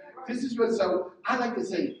us. This is what, so I like to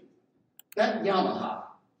say, that Yamaha,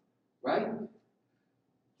 right?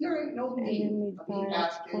 There ain't no need of me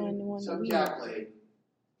asking some jacklay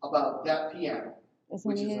about that piano,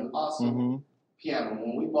 which is an awesome piano.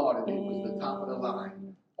 When we bought it, it was the top of the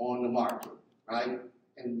line on the market, right?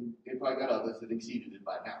 And they probably got others that exceeded it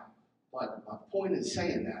by now. But my point in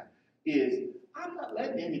saying that is, I'm not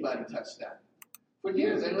letting anybody touch that. For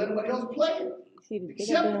years, I didn't let anybody else play it.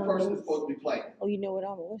 Except the person who's supposed to be playing. Oh, you know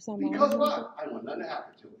what's on my Because what? I don't want nothing to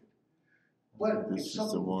happen to it. But This if is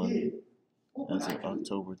someone the one did, what would as I of do?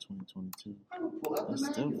 October 2022. I would pull out the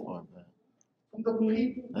That's still manual far back. from the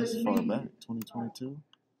people That's that far made back, it. 2022.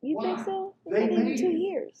 You Why? think so? They It's been made 2 it.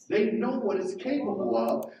 years. They know what it's capable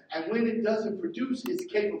of, and when it doesn't produce its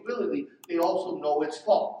capability, they also know its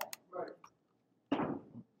fault.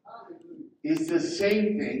 It's the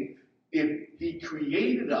same thing if he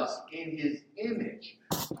created us in his image.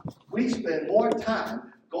 We spend more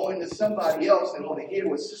time going to somebody else and want to hear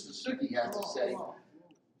what Sister Suki has to say,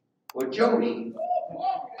 or Jody,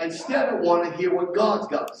 instead of wanting to hear what God's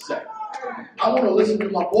got to say. I want to listen to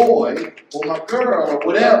my boy or my girl or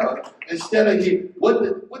whatever instead of hear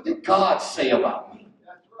what did God say about me?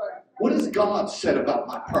 What has God said about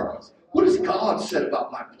my purpose? What has God said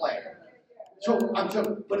about my plan? So I'm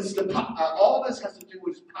telling, but it's all this has to do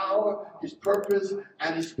with His power, His purpose,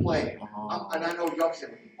 and His plan. And I know y'all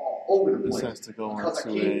said all over the place. This has to go because I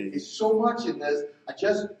into can't. It's so much in this.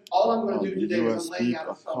 All I'm going to do today is I'm laying USB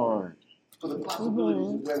out a summary card. for the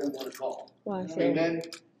possibilities of where we want to go. Amen.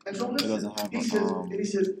 And so listen, It doesn't have he says, a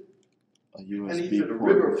and USB he said the port.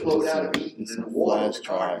 river flowed out of Eden, It's and a the water flash was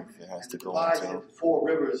garden, drive. It has to and go divided into. into 4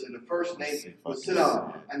 rivers, and the first name was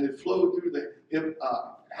Sidon, and it flowed through the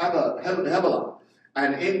Havilah,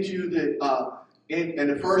 and into in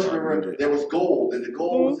the first river there was gold, and the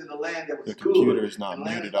gold was in the land that was The good. computer is not And the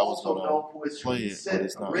land muted. is I was also going known for to its play sweet it, but scent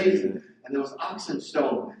it's of not raisin, muted. and there was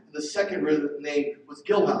oxenstone. And the second river name was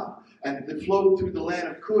Gilham, and it flowed through the land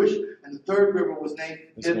of Cush, and the third river was named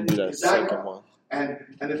It's going to be that second one. and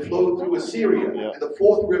it flowed through Assyria, Yeah. and the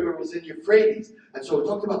 4th river was in Euphrates. And so it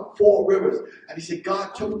talked about 4 rivers, and he said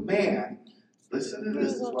God took man. Listen to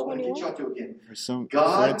this. This is what I want to get y'all to again.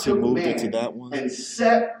 God took man that one, and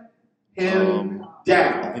set him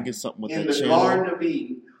down. I think it's something with in that the channel. Garden of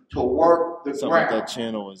Eden to work the Something ground. with that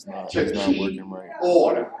channel is not to keep working right.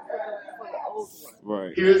 order.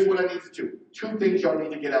 Right. Here's what I need to do. 2 things y'all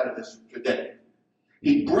need to get out of this today.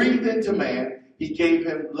 He breathed into man. He gave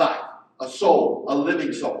him life, a soul, a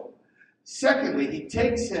living soul. Secondly, he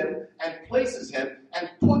takes him and places him and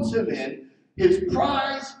puts him in his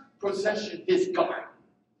prized possession, his garden,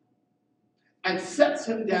 and sets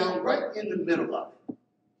him down right in the middle of it.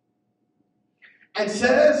 And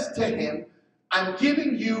says to him, I'm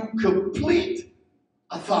giving you complete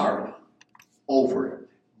authority over it.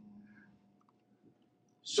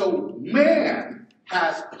 So man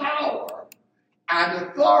has power and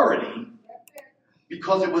authority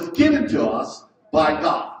because it was given to us by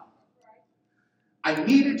God. I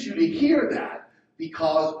needed you to hear that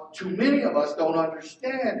because too many of us don't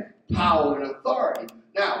understand power and authority.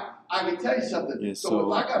 Now, I can tell you something. Yeah,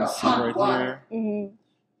 so if I got a hot right wire, here,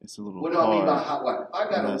 it's a little what do I mean by card. hot wire? I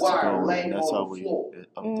got a That's wire laying that's how on the floor,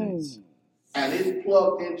 it updates. and it's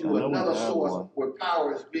plugged into I know we another have source one. where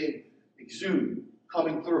power is being exuded,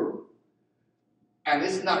 coming through. And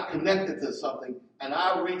it's not connected to something, and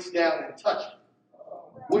I reach down and touch it.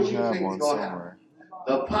 What We you have think is one going to happen? somewhere.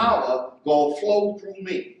 The power going to flow through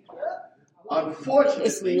me.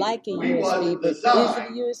 Unfortunately, It's like a we USB, wasn't but is it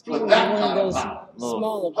designed USB for or that one of kind those of power.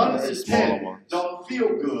 smaller Hundreds parts, of smaller 110 ones. don't feel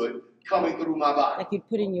good coming through my body. like you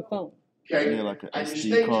put in your phone? Okay? Yeah, like an And you SD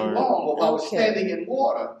stay card. too long, or if I was Okay. standing in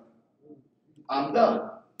water, I'm done.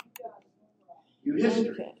 You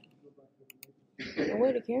history. Okay. And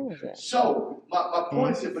where the cameras at? So, my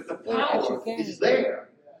point is, but the Where the extra power cameras is there.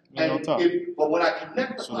 Right on And top. but when I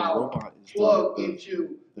connect the So the power, robot is plug the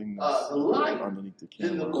into thing the that's light, underneath the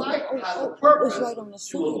then the camera. light has a It's purpose right on the to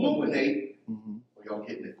side. illuminate. Mm-hmm. Oh, y'all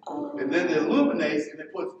getting it? Oh. And then it illuminates and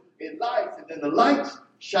it lights, and then the light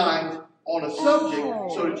shines on a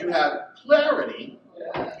subject so that you have clarity.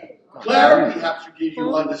 Clarity helps you give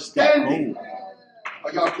you understanding.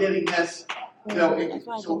 Are y'all getting this? You know, That's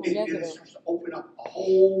why I so told him it yesterday. starts to open up a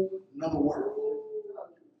whole nother world.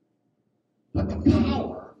 But the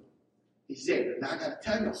power is there. Now I got to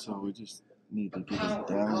tell you. So we just need to The get it power of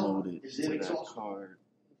God downloaded is to that inexhaustible. card.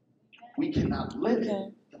 We cannot limit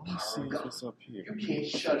Okay. the Let me power see of if God. it's up here. You can't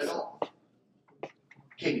shut it off.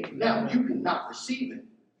 Okay, now you cannot receive it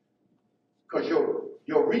because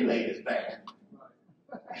your relay is bad.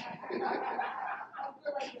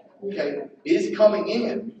 Okay, it's coming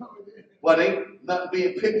in, but ain't nothing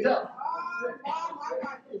being picked up.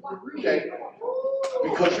 Okay,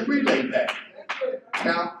 because your relay bad.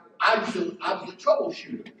 Now I was a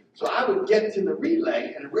troubleshooter, so I would get to the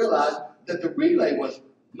relay and realize that the relay was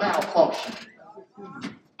malfunctioning,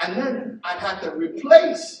 and then I'd have to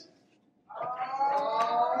replace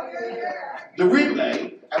the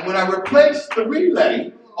relay, and when I replaced the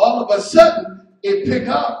relay, all of a sudden it picked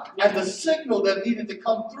up, and the signal that needed to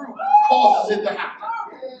come through causes it to happen.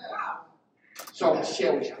 So I'm going to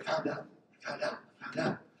share with you. I found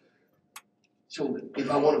out. So if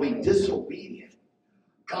I want to be disobedient,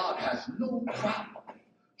 God has no problem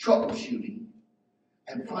troubleshooting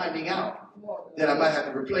and finding out that I might have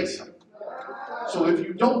to replace him. So if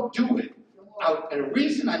you don't do it, and the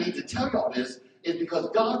reason I need to tell y'all this is because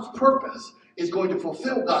God's purpose is going to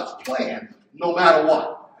fulfill God's plan no matter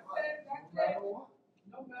what.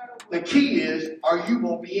 The key is, are you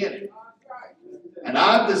going to be in it? And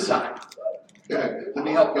I've decided, let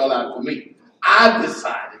me help y'all out for me. I've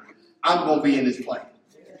decided I'm going to be in this plan.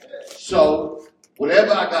 So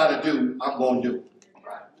whatever I got to do, I'm going to do.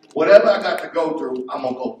 Whatever I got to go through, I'm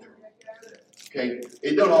going to go through. Okay?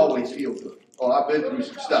 It don't always feel good. Oh, I've been through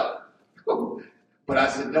some stuff. But I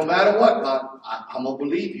said, no matter what, God, I'm going to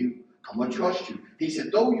believe you. I'm going to trust you. He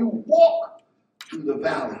said, though you walk through the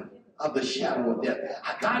valley of the shadow of death.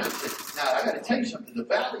 I got to tell you something. The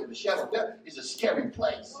valley of the shadow of death is a scary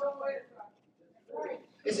place.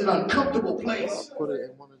 It's an uncomfortable place. Put it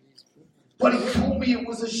in one of these. But he told me it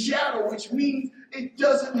was a shadow, which means it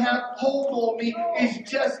doesn't have hold on me. It's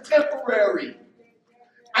just temporary.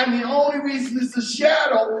 And the only reason it's a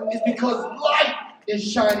shadow is because light is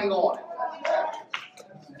shining on it.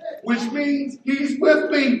 Which means he's with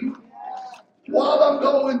me while I'm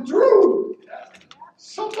going through.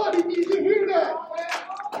 Somebody needs to hear that.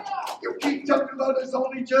 You keep talking about it's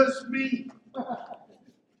only just me.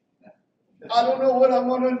 I don't know what I'm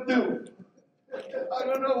going to do. I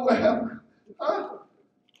don't know where I'm. Huh?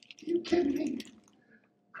 You kidding me?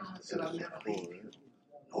 God said, I'll never leave you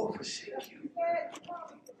nor forsake you.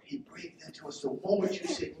 He breathed into us the moment you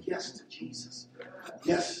said yes to Jesus.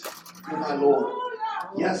 Yes, you're my Lord.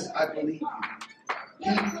 Yes, I believe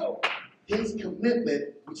you. His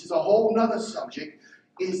commitment, which is a whole nother subject,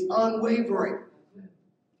 is unwavering.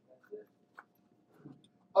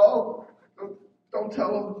 Oh, don't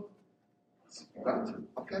tell him. It's about to,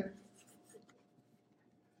 okay?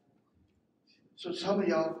 So some of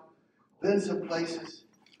y'all been some places,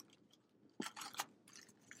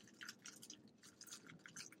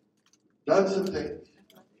 done some things.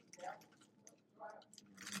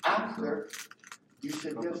 After you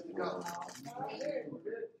said yes to God.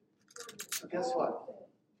 So guess what?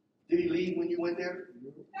 Did he leave when you went there?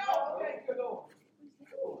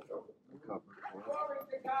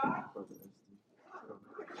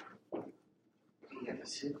 He had to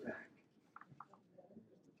sit back.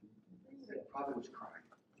 He probably was crying.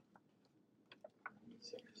 He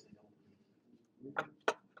said, because they don't believe.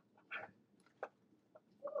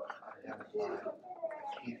 I haven't lied.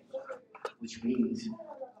 I can't lie. Which means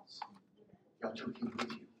y'all took him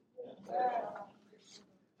with you.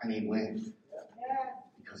 And he went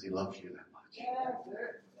because he loves you that much.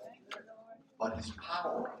 But his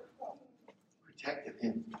power protected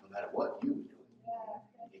him no matter what you were doing.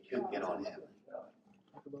 It couldn't get on him.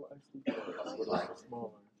 Because he's light,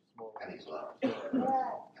 and he's love, and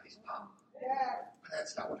he's power. But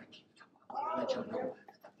that's not what I keep talking about. I want to let you know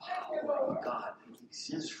that the power of God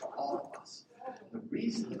exists for all of us. The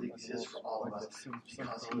reason it exists for all of us is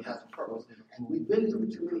because he has a purpose. And we've been through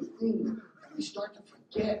too many things, and we start to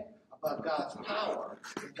forget about God's power,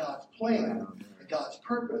 and God's plan, and God's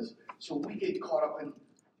purpose, so we get caught up in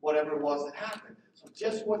whatever it was that happened. So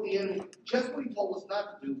just what he told us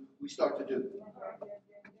not to do, we start to do.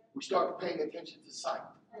 We start paying attention to sight,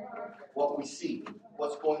 what we see,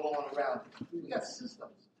 what's going on around us. We got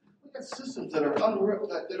systems. We got systems that are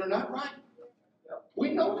that are not right.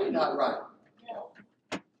 We know they're not right.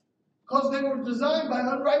 Because they were designed by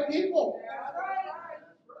unright people.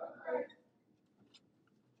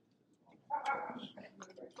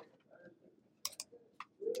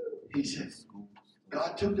 He says,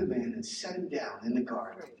 God took the man and set him down in the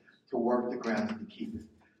garden to work the ground and to keep it.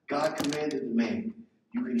 God commanded the man,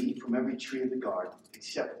 you can eat from every tree of the garden,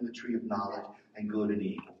 except from the tree of knowledge and good and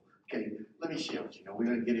evil. Okay, let me share with you. We're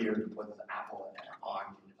going to get here with an apple and an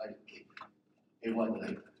orange. It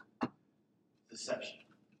wasn't a deception.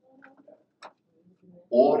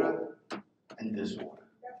 Order and disorder.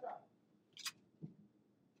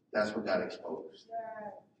 That's what got exposed.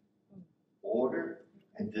 Order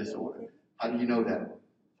and disorder. How do you know that,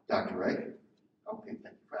 Dr. Ray? Okay, thank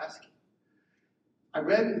you for asking. I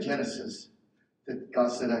read in Genesis that God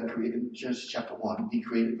said, I created, Genesis chapter 1, He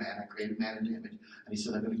created man, I created man in His image. And He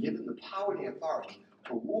said, I'm going to give him the power and the authority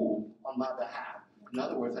to rule on my behalf. In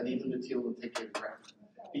other words, I need him to till and take care of the ground.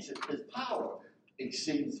 He said, his power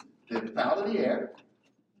exceeds the fowl of the air,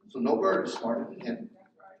 so no bird is smarter than him.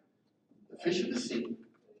 The fish of the sea,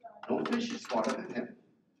 no fish is smarter than him.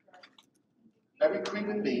 Every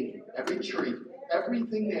creeping being, every tree,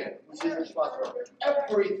 everything there was his responsibility.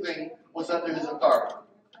 Everything was under his authority.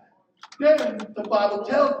 Then the Bible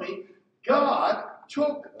tells me God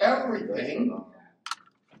took everything.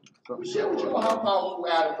 We share with you how powerful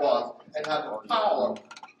Adam was and how the power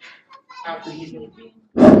after he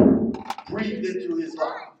breathed into his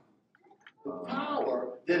life. The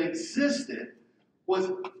power that existed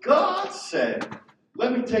was God said,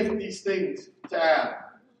 let me take these things to Adam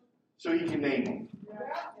so he can name them.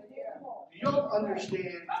 Do you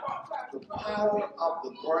understand the power of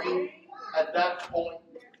the brain at that point?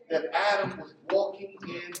 That Adam was walking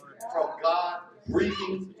in from God,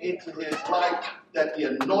 breathing into his life, that the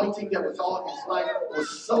anointing that was on his life was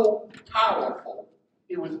so powerful.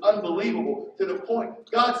 It was unbelievable to the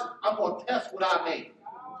point, God said, I'm going to test what I made.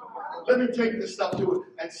 Let me take this stuff to it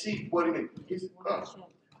and see what it is. He said,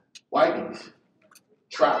 whiteys,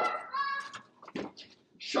 trout,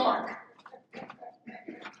 shark,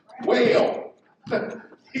 whale.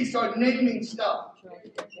 He started naming stuff.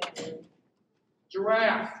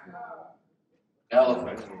 Giraffe,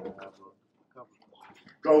 elephant,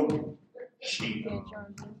 goat, sheep.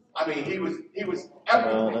 I mean, he was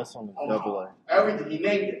everything. That's on the double A. Everything, he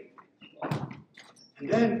named it. And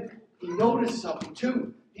then he noticed something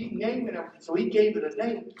too. He named it everything, so he gave it a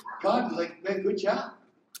name. God was like, man, good job.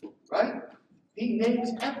 Right? He names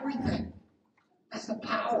everything. That's the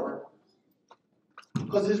power.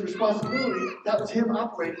 Because his responsibility, that was him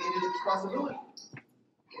operating in his responsibility.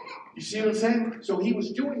 You see what I'm saying? So he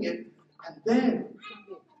was doing it, and then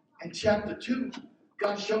in chapter 2,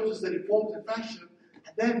 God shows us that He formed and fashioned him,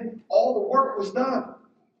 and then all the work was done.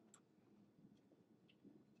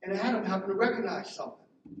 And Adam happened to recognize something.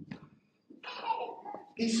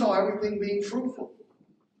 He saw everything being fruitful.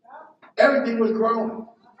 Everything was growing.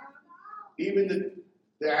 Even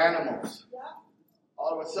the animals.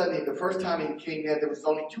 All of a sudden, the first time he came there was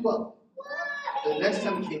only 2 of them. The next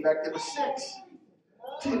time he came back, there were 6.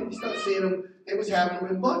 He started seeing them, they was having them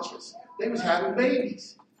in bunches. They was having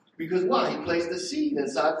babies. Because why? He placed the seed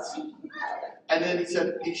inside the seed. And then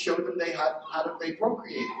he showed them how they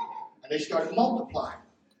procreated. And they started multiplying.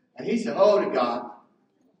 And he said, oh, to God,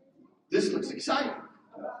 this looks exciting.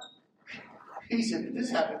 He said,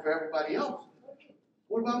 this happened for everybody else.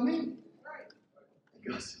 What about me? And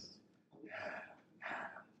God says, Adam,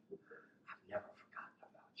 I've never forgotten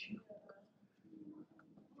about you.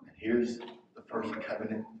 And here's the first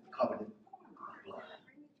covenant of blood.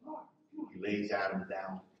 He lays Adam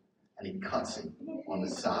down and he cuts him on the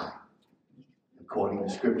side. According to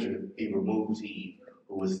Scripture, he removes Eve,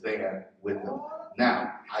 who was there with him.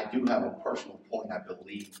 Now, I do have a personal point, I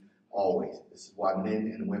believe, always. This is why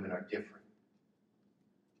men and women are different.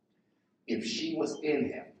 If she was in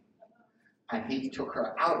him and he took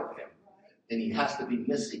her out of him, then he has to be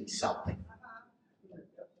missing something.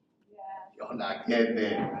 You're not getting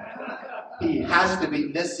it. He has to be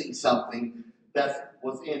missing something that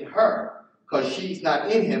was in her because she's not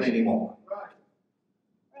in him anymore.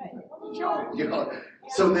 You know,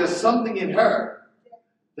 so there's something in her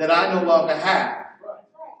that I no longer have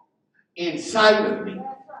inside of me.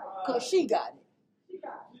 Because she got it.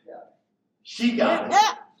 She got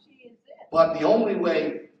it. But the only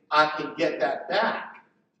way I can get that back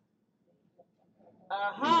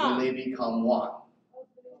is when they become one.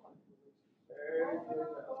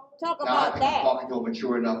 Talk Now, about I think that. I'm talking to a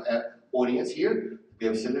mature enough audience here to be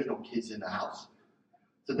able to say there's no kids in the house.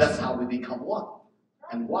 So that's how we become one.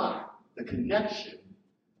 And why? The connection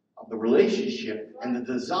of the relationship and the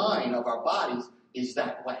design of our bodies is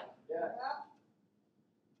that way.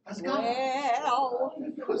 That's God. Well,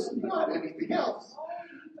 Because not anything else.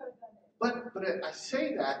 But I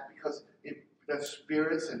say that because that's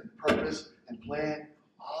spirits and purpose and plan,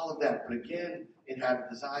 all of that. But again, it had a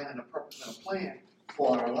design and a purpose and a plan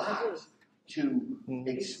for our lives. to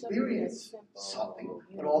experience something,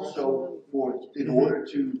 but also in order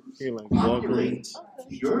to populate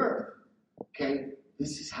the earth. Okay,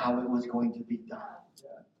 this is how it was going to be done.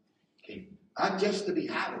 Okay, not just to be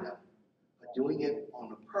having them, but doing it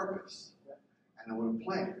on a purpose and on a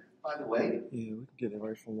plan. By the way, yeah, we can get it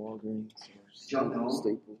right from Walgreens Jump or on.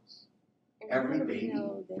 Staples. Every baby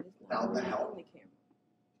without the help,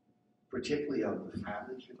 particularly of the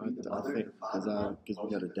family, should be the mother and the father. Because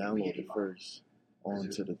we got to download it first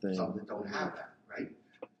onto the thing. Some that don't have that, right?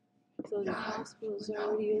 So the hospital is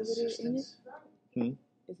already over there in it?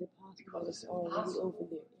 Is it possible it's already over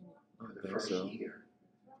there in it? I For the think first so. year.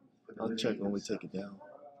 I'll check when we take it down.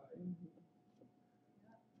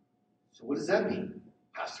 So what does that mean,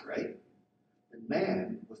 Pastor Ray? The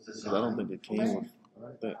man was Because designed. I don't think it came for with.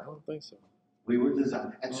 man. I don't think so. We were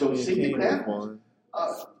designed, and so it same came with with animals. one.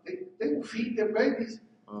 They will feed their babies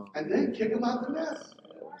and then kick them out the nest.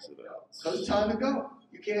 So it's time to go.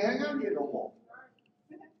 You can't hang out here no more.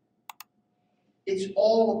 It's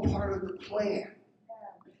all a part of the plan.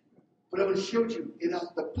 But I want to show you,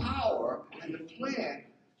 the power and the plan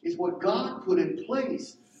is what God put in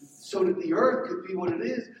place so that the earth could be what it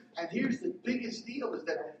is. And here's the biggest deal is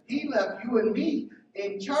that He left you and me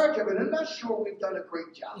in charge of it. I'm not sure we've done a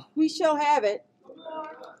great job. We shall have it.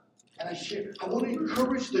 And I want to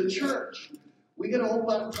encourage the church. We get a whole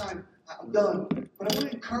lot of time. I'm done. But I want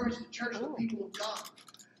to encourage the church, the people of God.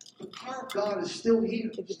 The power of God is still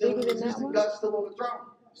here. Still existing. God's still on the throne.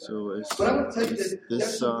 So it's But I want to tell you that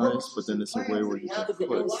this size, but then it's a way where you can Put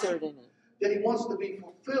the insert in it. that He wants to be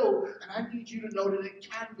fulfilled, and I need you to know that it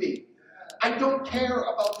can be. I don't care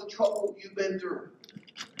about the trouble you've been through.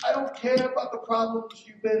 I don't care about the problems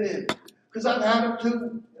you've been in, because I've had them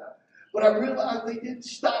too. But I realized they didn't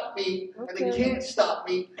stop me, and they can't stop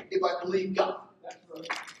me if I believe God.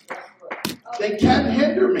 They can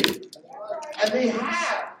hinder me, and they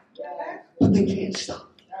have, but they can't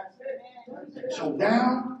stop me. So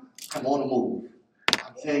now I'm on the move.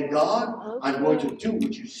 I'm saying, God, I'm going to do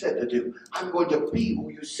what you said to do. I'm going to be who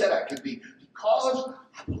you said I could be, because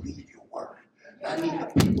I believe your word. And I need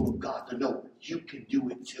the people of God to know you can do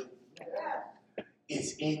it too.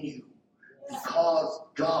 It's in you, because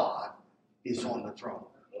God is on the throne.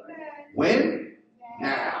 When?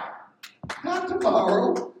 Now. Not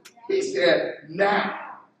tomorrow. He said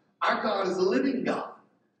now. Our God is a living God.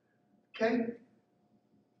 Okay?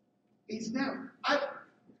 He's now.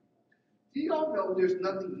 Do y'all know there's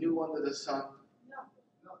nothing new under the sun?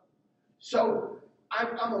 No. So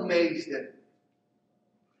I'm amazed at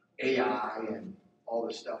AI and all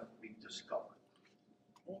the stuff we've discovered.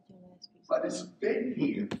 But it's been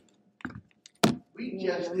here. We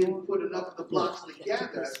just didn't put enough of the blocks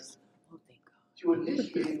together to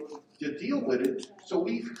initiate, to deal with it. So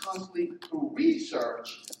we've constantly, through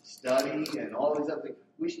research, study, and all these other things,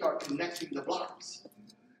 we start connecting the blocks.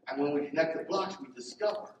 And when we connect the blocks, we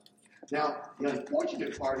discover. Now, the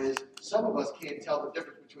unfortunate part is some of us can't tell the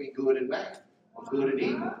difference between good and bad, or good and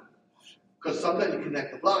evil. Because sometimes you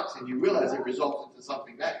connect the blocks and you realize it results into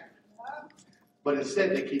something bad. But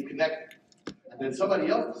instead, they keep connecting. And then somebody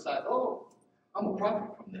else decides, oh, I'm a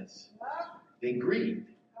profit from this. They grieved.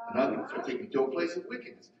 And others are taken to a place of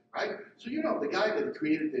wickedness, right? So the guy that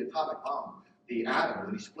created the atomic bomb, the atom,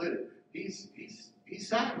 when he split it, he's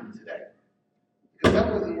saddened today. Because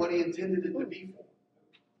that wasn't what he intended it to be for.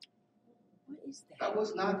 What is that? That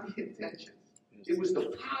was not the intention. It was the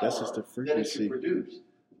power That's just the that it frequency. could produce,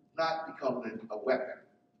 not becoming a weapon.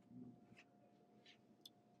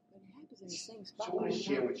 But it happens in the same spot. So I want to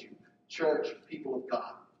share with you, church, people of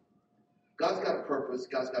God. God's got a purpose.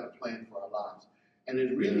 God's got a plan for our lives. And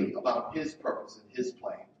it's really about His purpose and His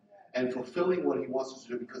plan and fulfilling what He wants us to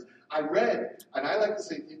do. Because I read, and I like to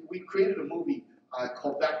say, we created a movie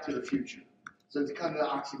called Back to the Future. So it's kind of an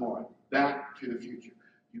oxymoron, Back to the Future.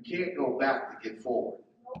 You can't go back to get forward.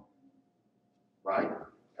 Right?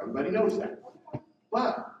 Everybody knows that.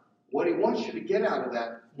 But what He wants you to get out of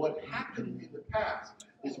that, what happened in the past,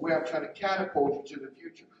 is where I'm trying to catapult you to the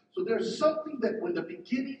future. So there's something that when the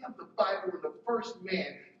beginning of the Bible, when the first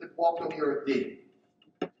man that walked on the earth did.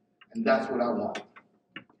 And that's what I want.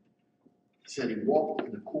 He said he walked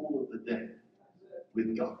in the cool of the day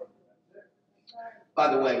with God.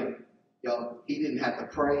 By the way, y'all, he didn't have to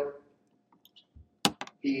pray.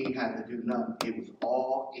 He ain't had to do nothing. It was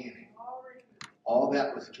all in him. All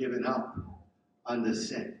that was given up under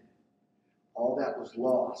sin. All that was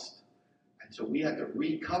lost. And so we had to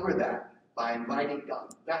recover that by inviting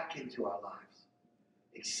God back into our lives.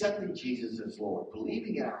 Accepting Jesus as Lord.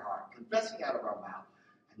 Believing in our heart. Confessing out of our mouth.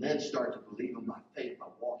 And then start to believe Him by faith, by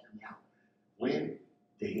walking out. When?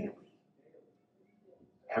 Daily.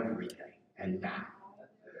 Every day. and now.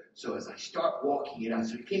 So as I start walking it out,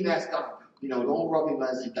 so you can't ask God, don't rub him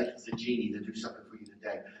as if like he's a genie to do something for you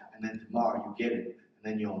today, and then tomorrow you get it,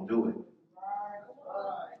 and then you don't do it.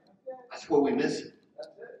 That's where we miss it.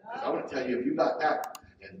 Because I want to tell you, if you got that,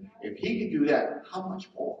 and if he can do that, how much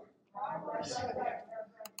more?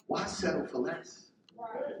 Why settle for less?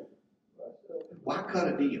 Why cut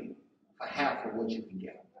a deal for half of what you can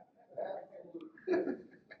get?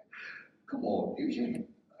 Come on, use your head.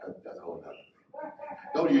 That's a whole nother.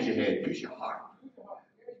 Don't use your head, use your heart.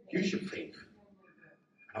 Use your faith.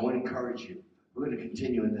 And I want to encourage you. We're going to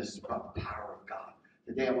continue in this about the power of God.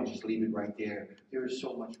 Today I want to just leave it right there. There is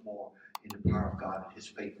so much more in the power of God, and his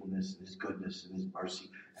faithfulness, and his goodness, and his mercy,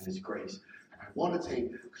 and his grace. And I want to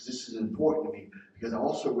take, because this is important to me, because I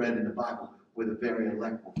also read in the Bible where the very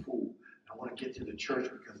elect were fooled. I want to get to the church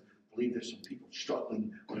because I believe there's some people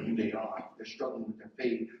struggling with who they are. They're struggling with their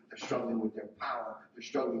faith. They're struggling with their power. They're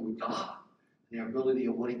struggling with God and their ability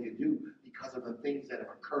of what he can do because of the things that have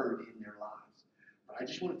occurred in their lives. But I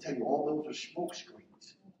just want to tell you, all those are smoke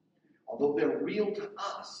screens. Although they're real to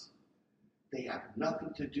us, they have nothing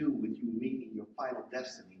to do with you meeting your final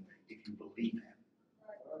destiny if you believe him.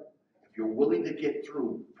 If you're willing to get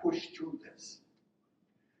through, push through this.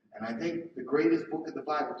 And I think the greatest book of the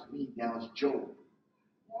Bible to me now is Job.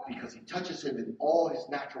 Because he touches him in all his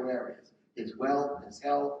natural areas. His wealth, his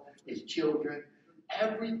health, his children.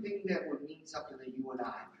 Everything that would mean something to you and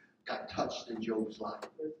I got touched in Job's life.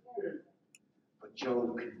 But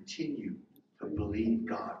Job continued to believe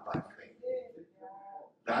God by faith.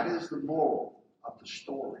 That is the moral of the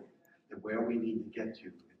story, and where we need to get to.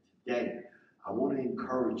 And today, I want to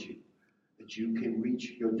encourage you that you can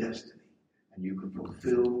reach your destiny and you can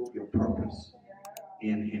fulfill your purpose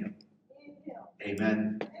in him.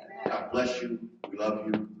 Amen. God bless you. We love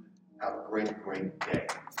you. Have a great, great day.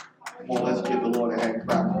 Come on, let's give the Lord a hand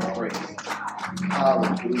clap of praise.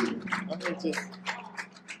 Hallelujah.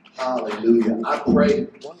 Hallelujah. I pray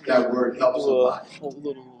that word helps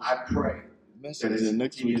somebody. I pray that it's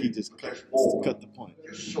next week he just cut the point.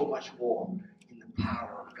 There's so much more in the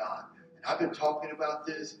power of God. And I've been talking about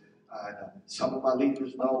this. Some of my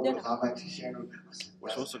leaders know because I'm actually sharing.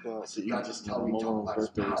 I said, God just tell me talk about his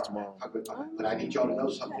power. But I need y'all to know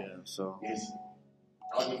something. Yeah, so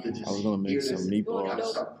I need to just I was gonna make some meatballs. Gotta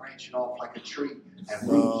start branching off like a tree and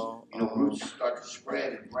roots. Roots start to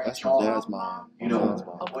spread and branch off. That's my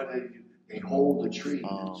When they hold the tree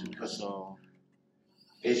because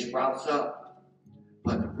it sprouts up,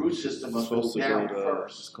 but the root system must go down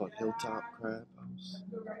first. It's called Hilltop Crab House.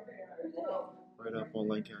 Right up on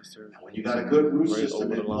Lancaster. And when you got a good root system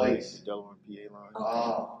over in the line, place, Delaware PA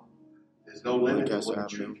line. There's no limit to Lancaster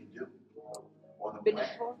what a tree Avenue. can do or the plant.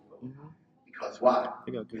 Mm-hmm. Because why?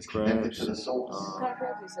 They got good It's crabs. connected to the source. Crab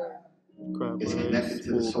It's legs, connected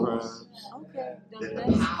to the full source. Okay. Then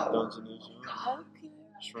the power of Dungeness, God can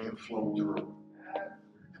shrimp. flow through. And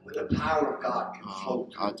when the power of God can flow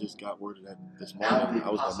through, I just got word of that this now morning. the I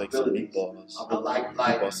was gonna make some possibilities meatballs. of the light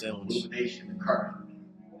Meatball sandwich. illumination occur.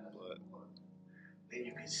 But Then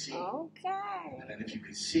you can see. Okay. And then if you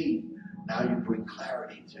can see, now you bring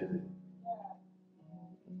clarity to it. And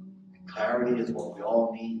clarity is what we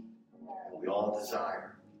all need and we all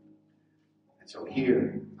desire. And so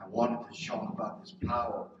here, I wanted to talk about this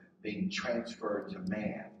power being transferred to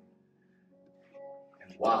man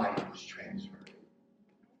and why it was transferred.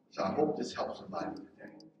 So I hope this helps somebody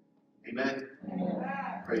today. Amen?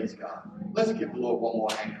 Praise God. Let's give the Lord one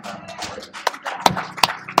more hand clap.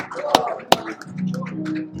 Glory,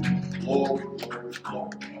 glory.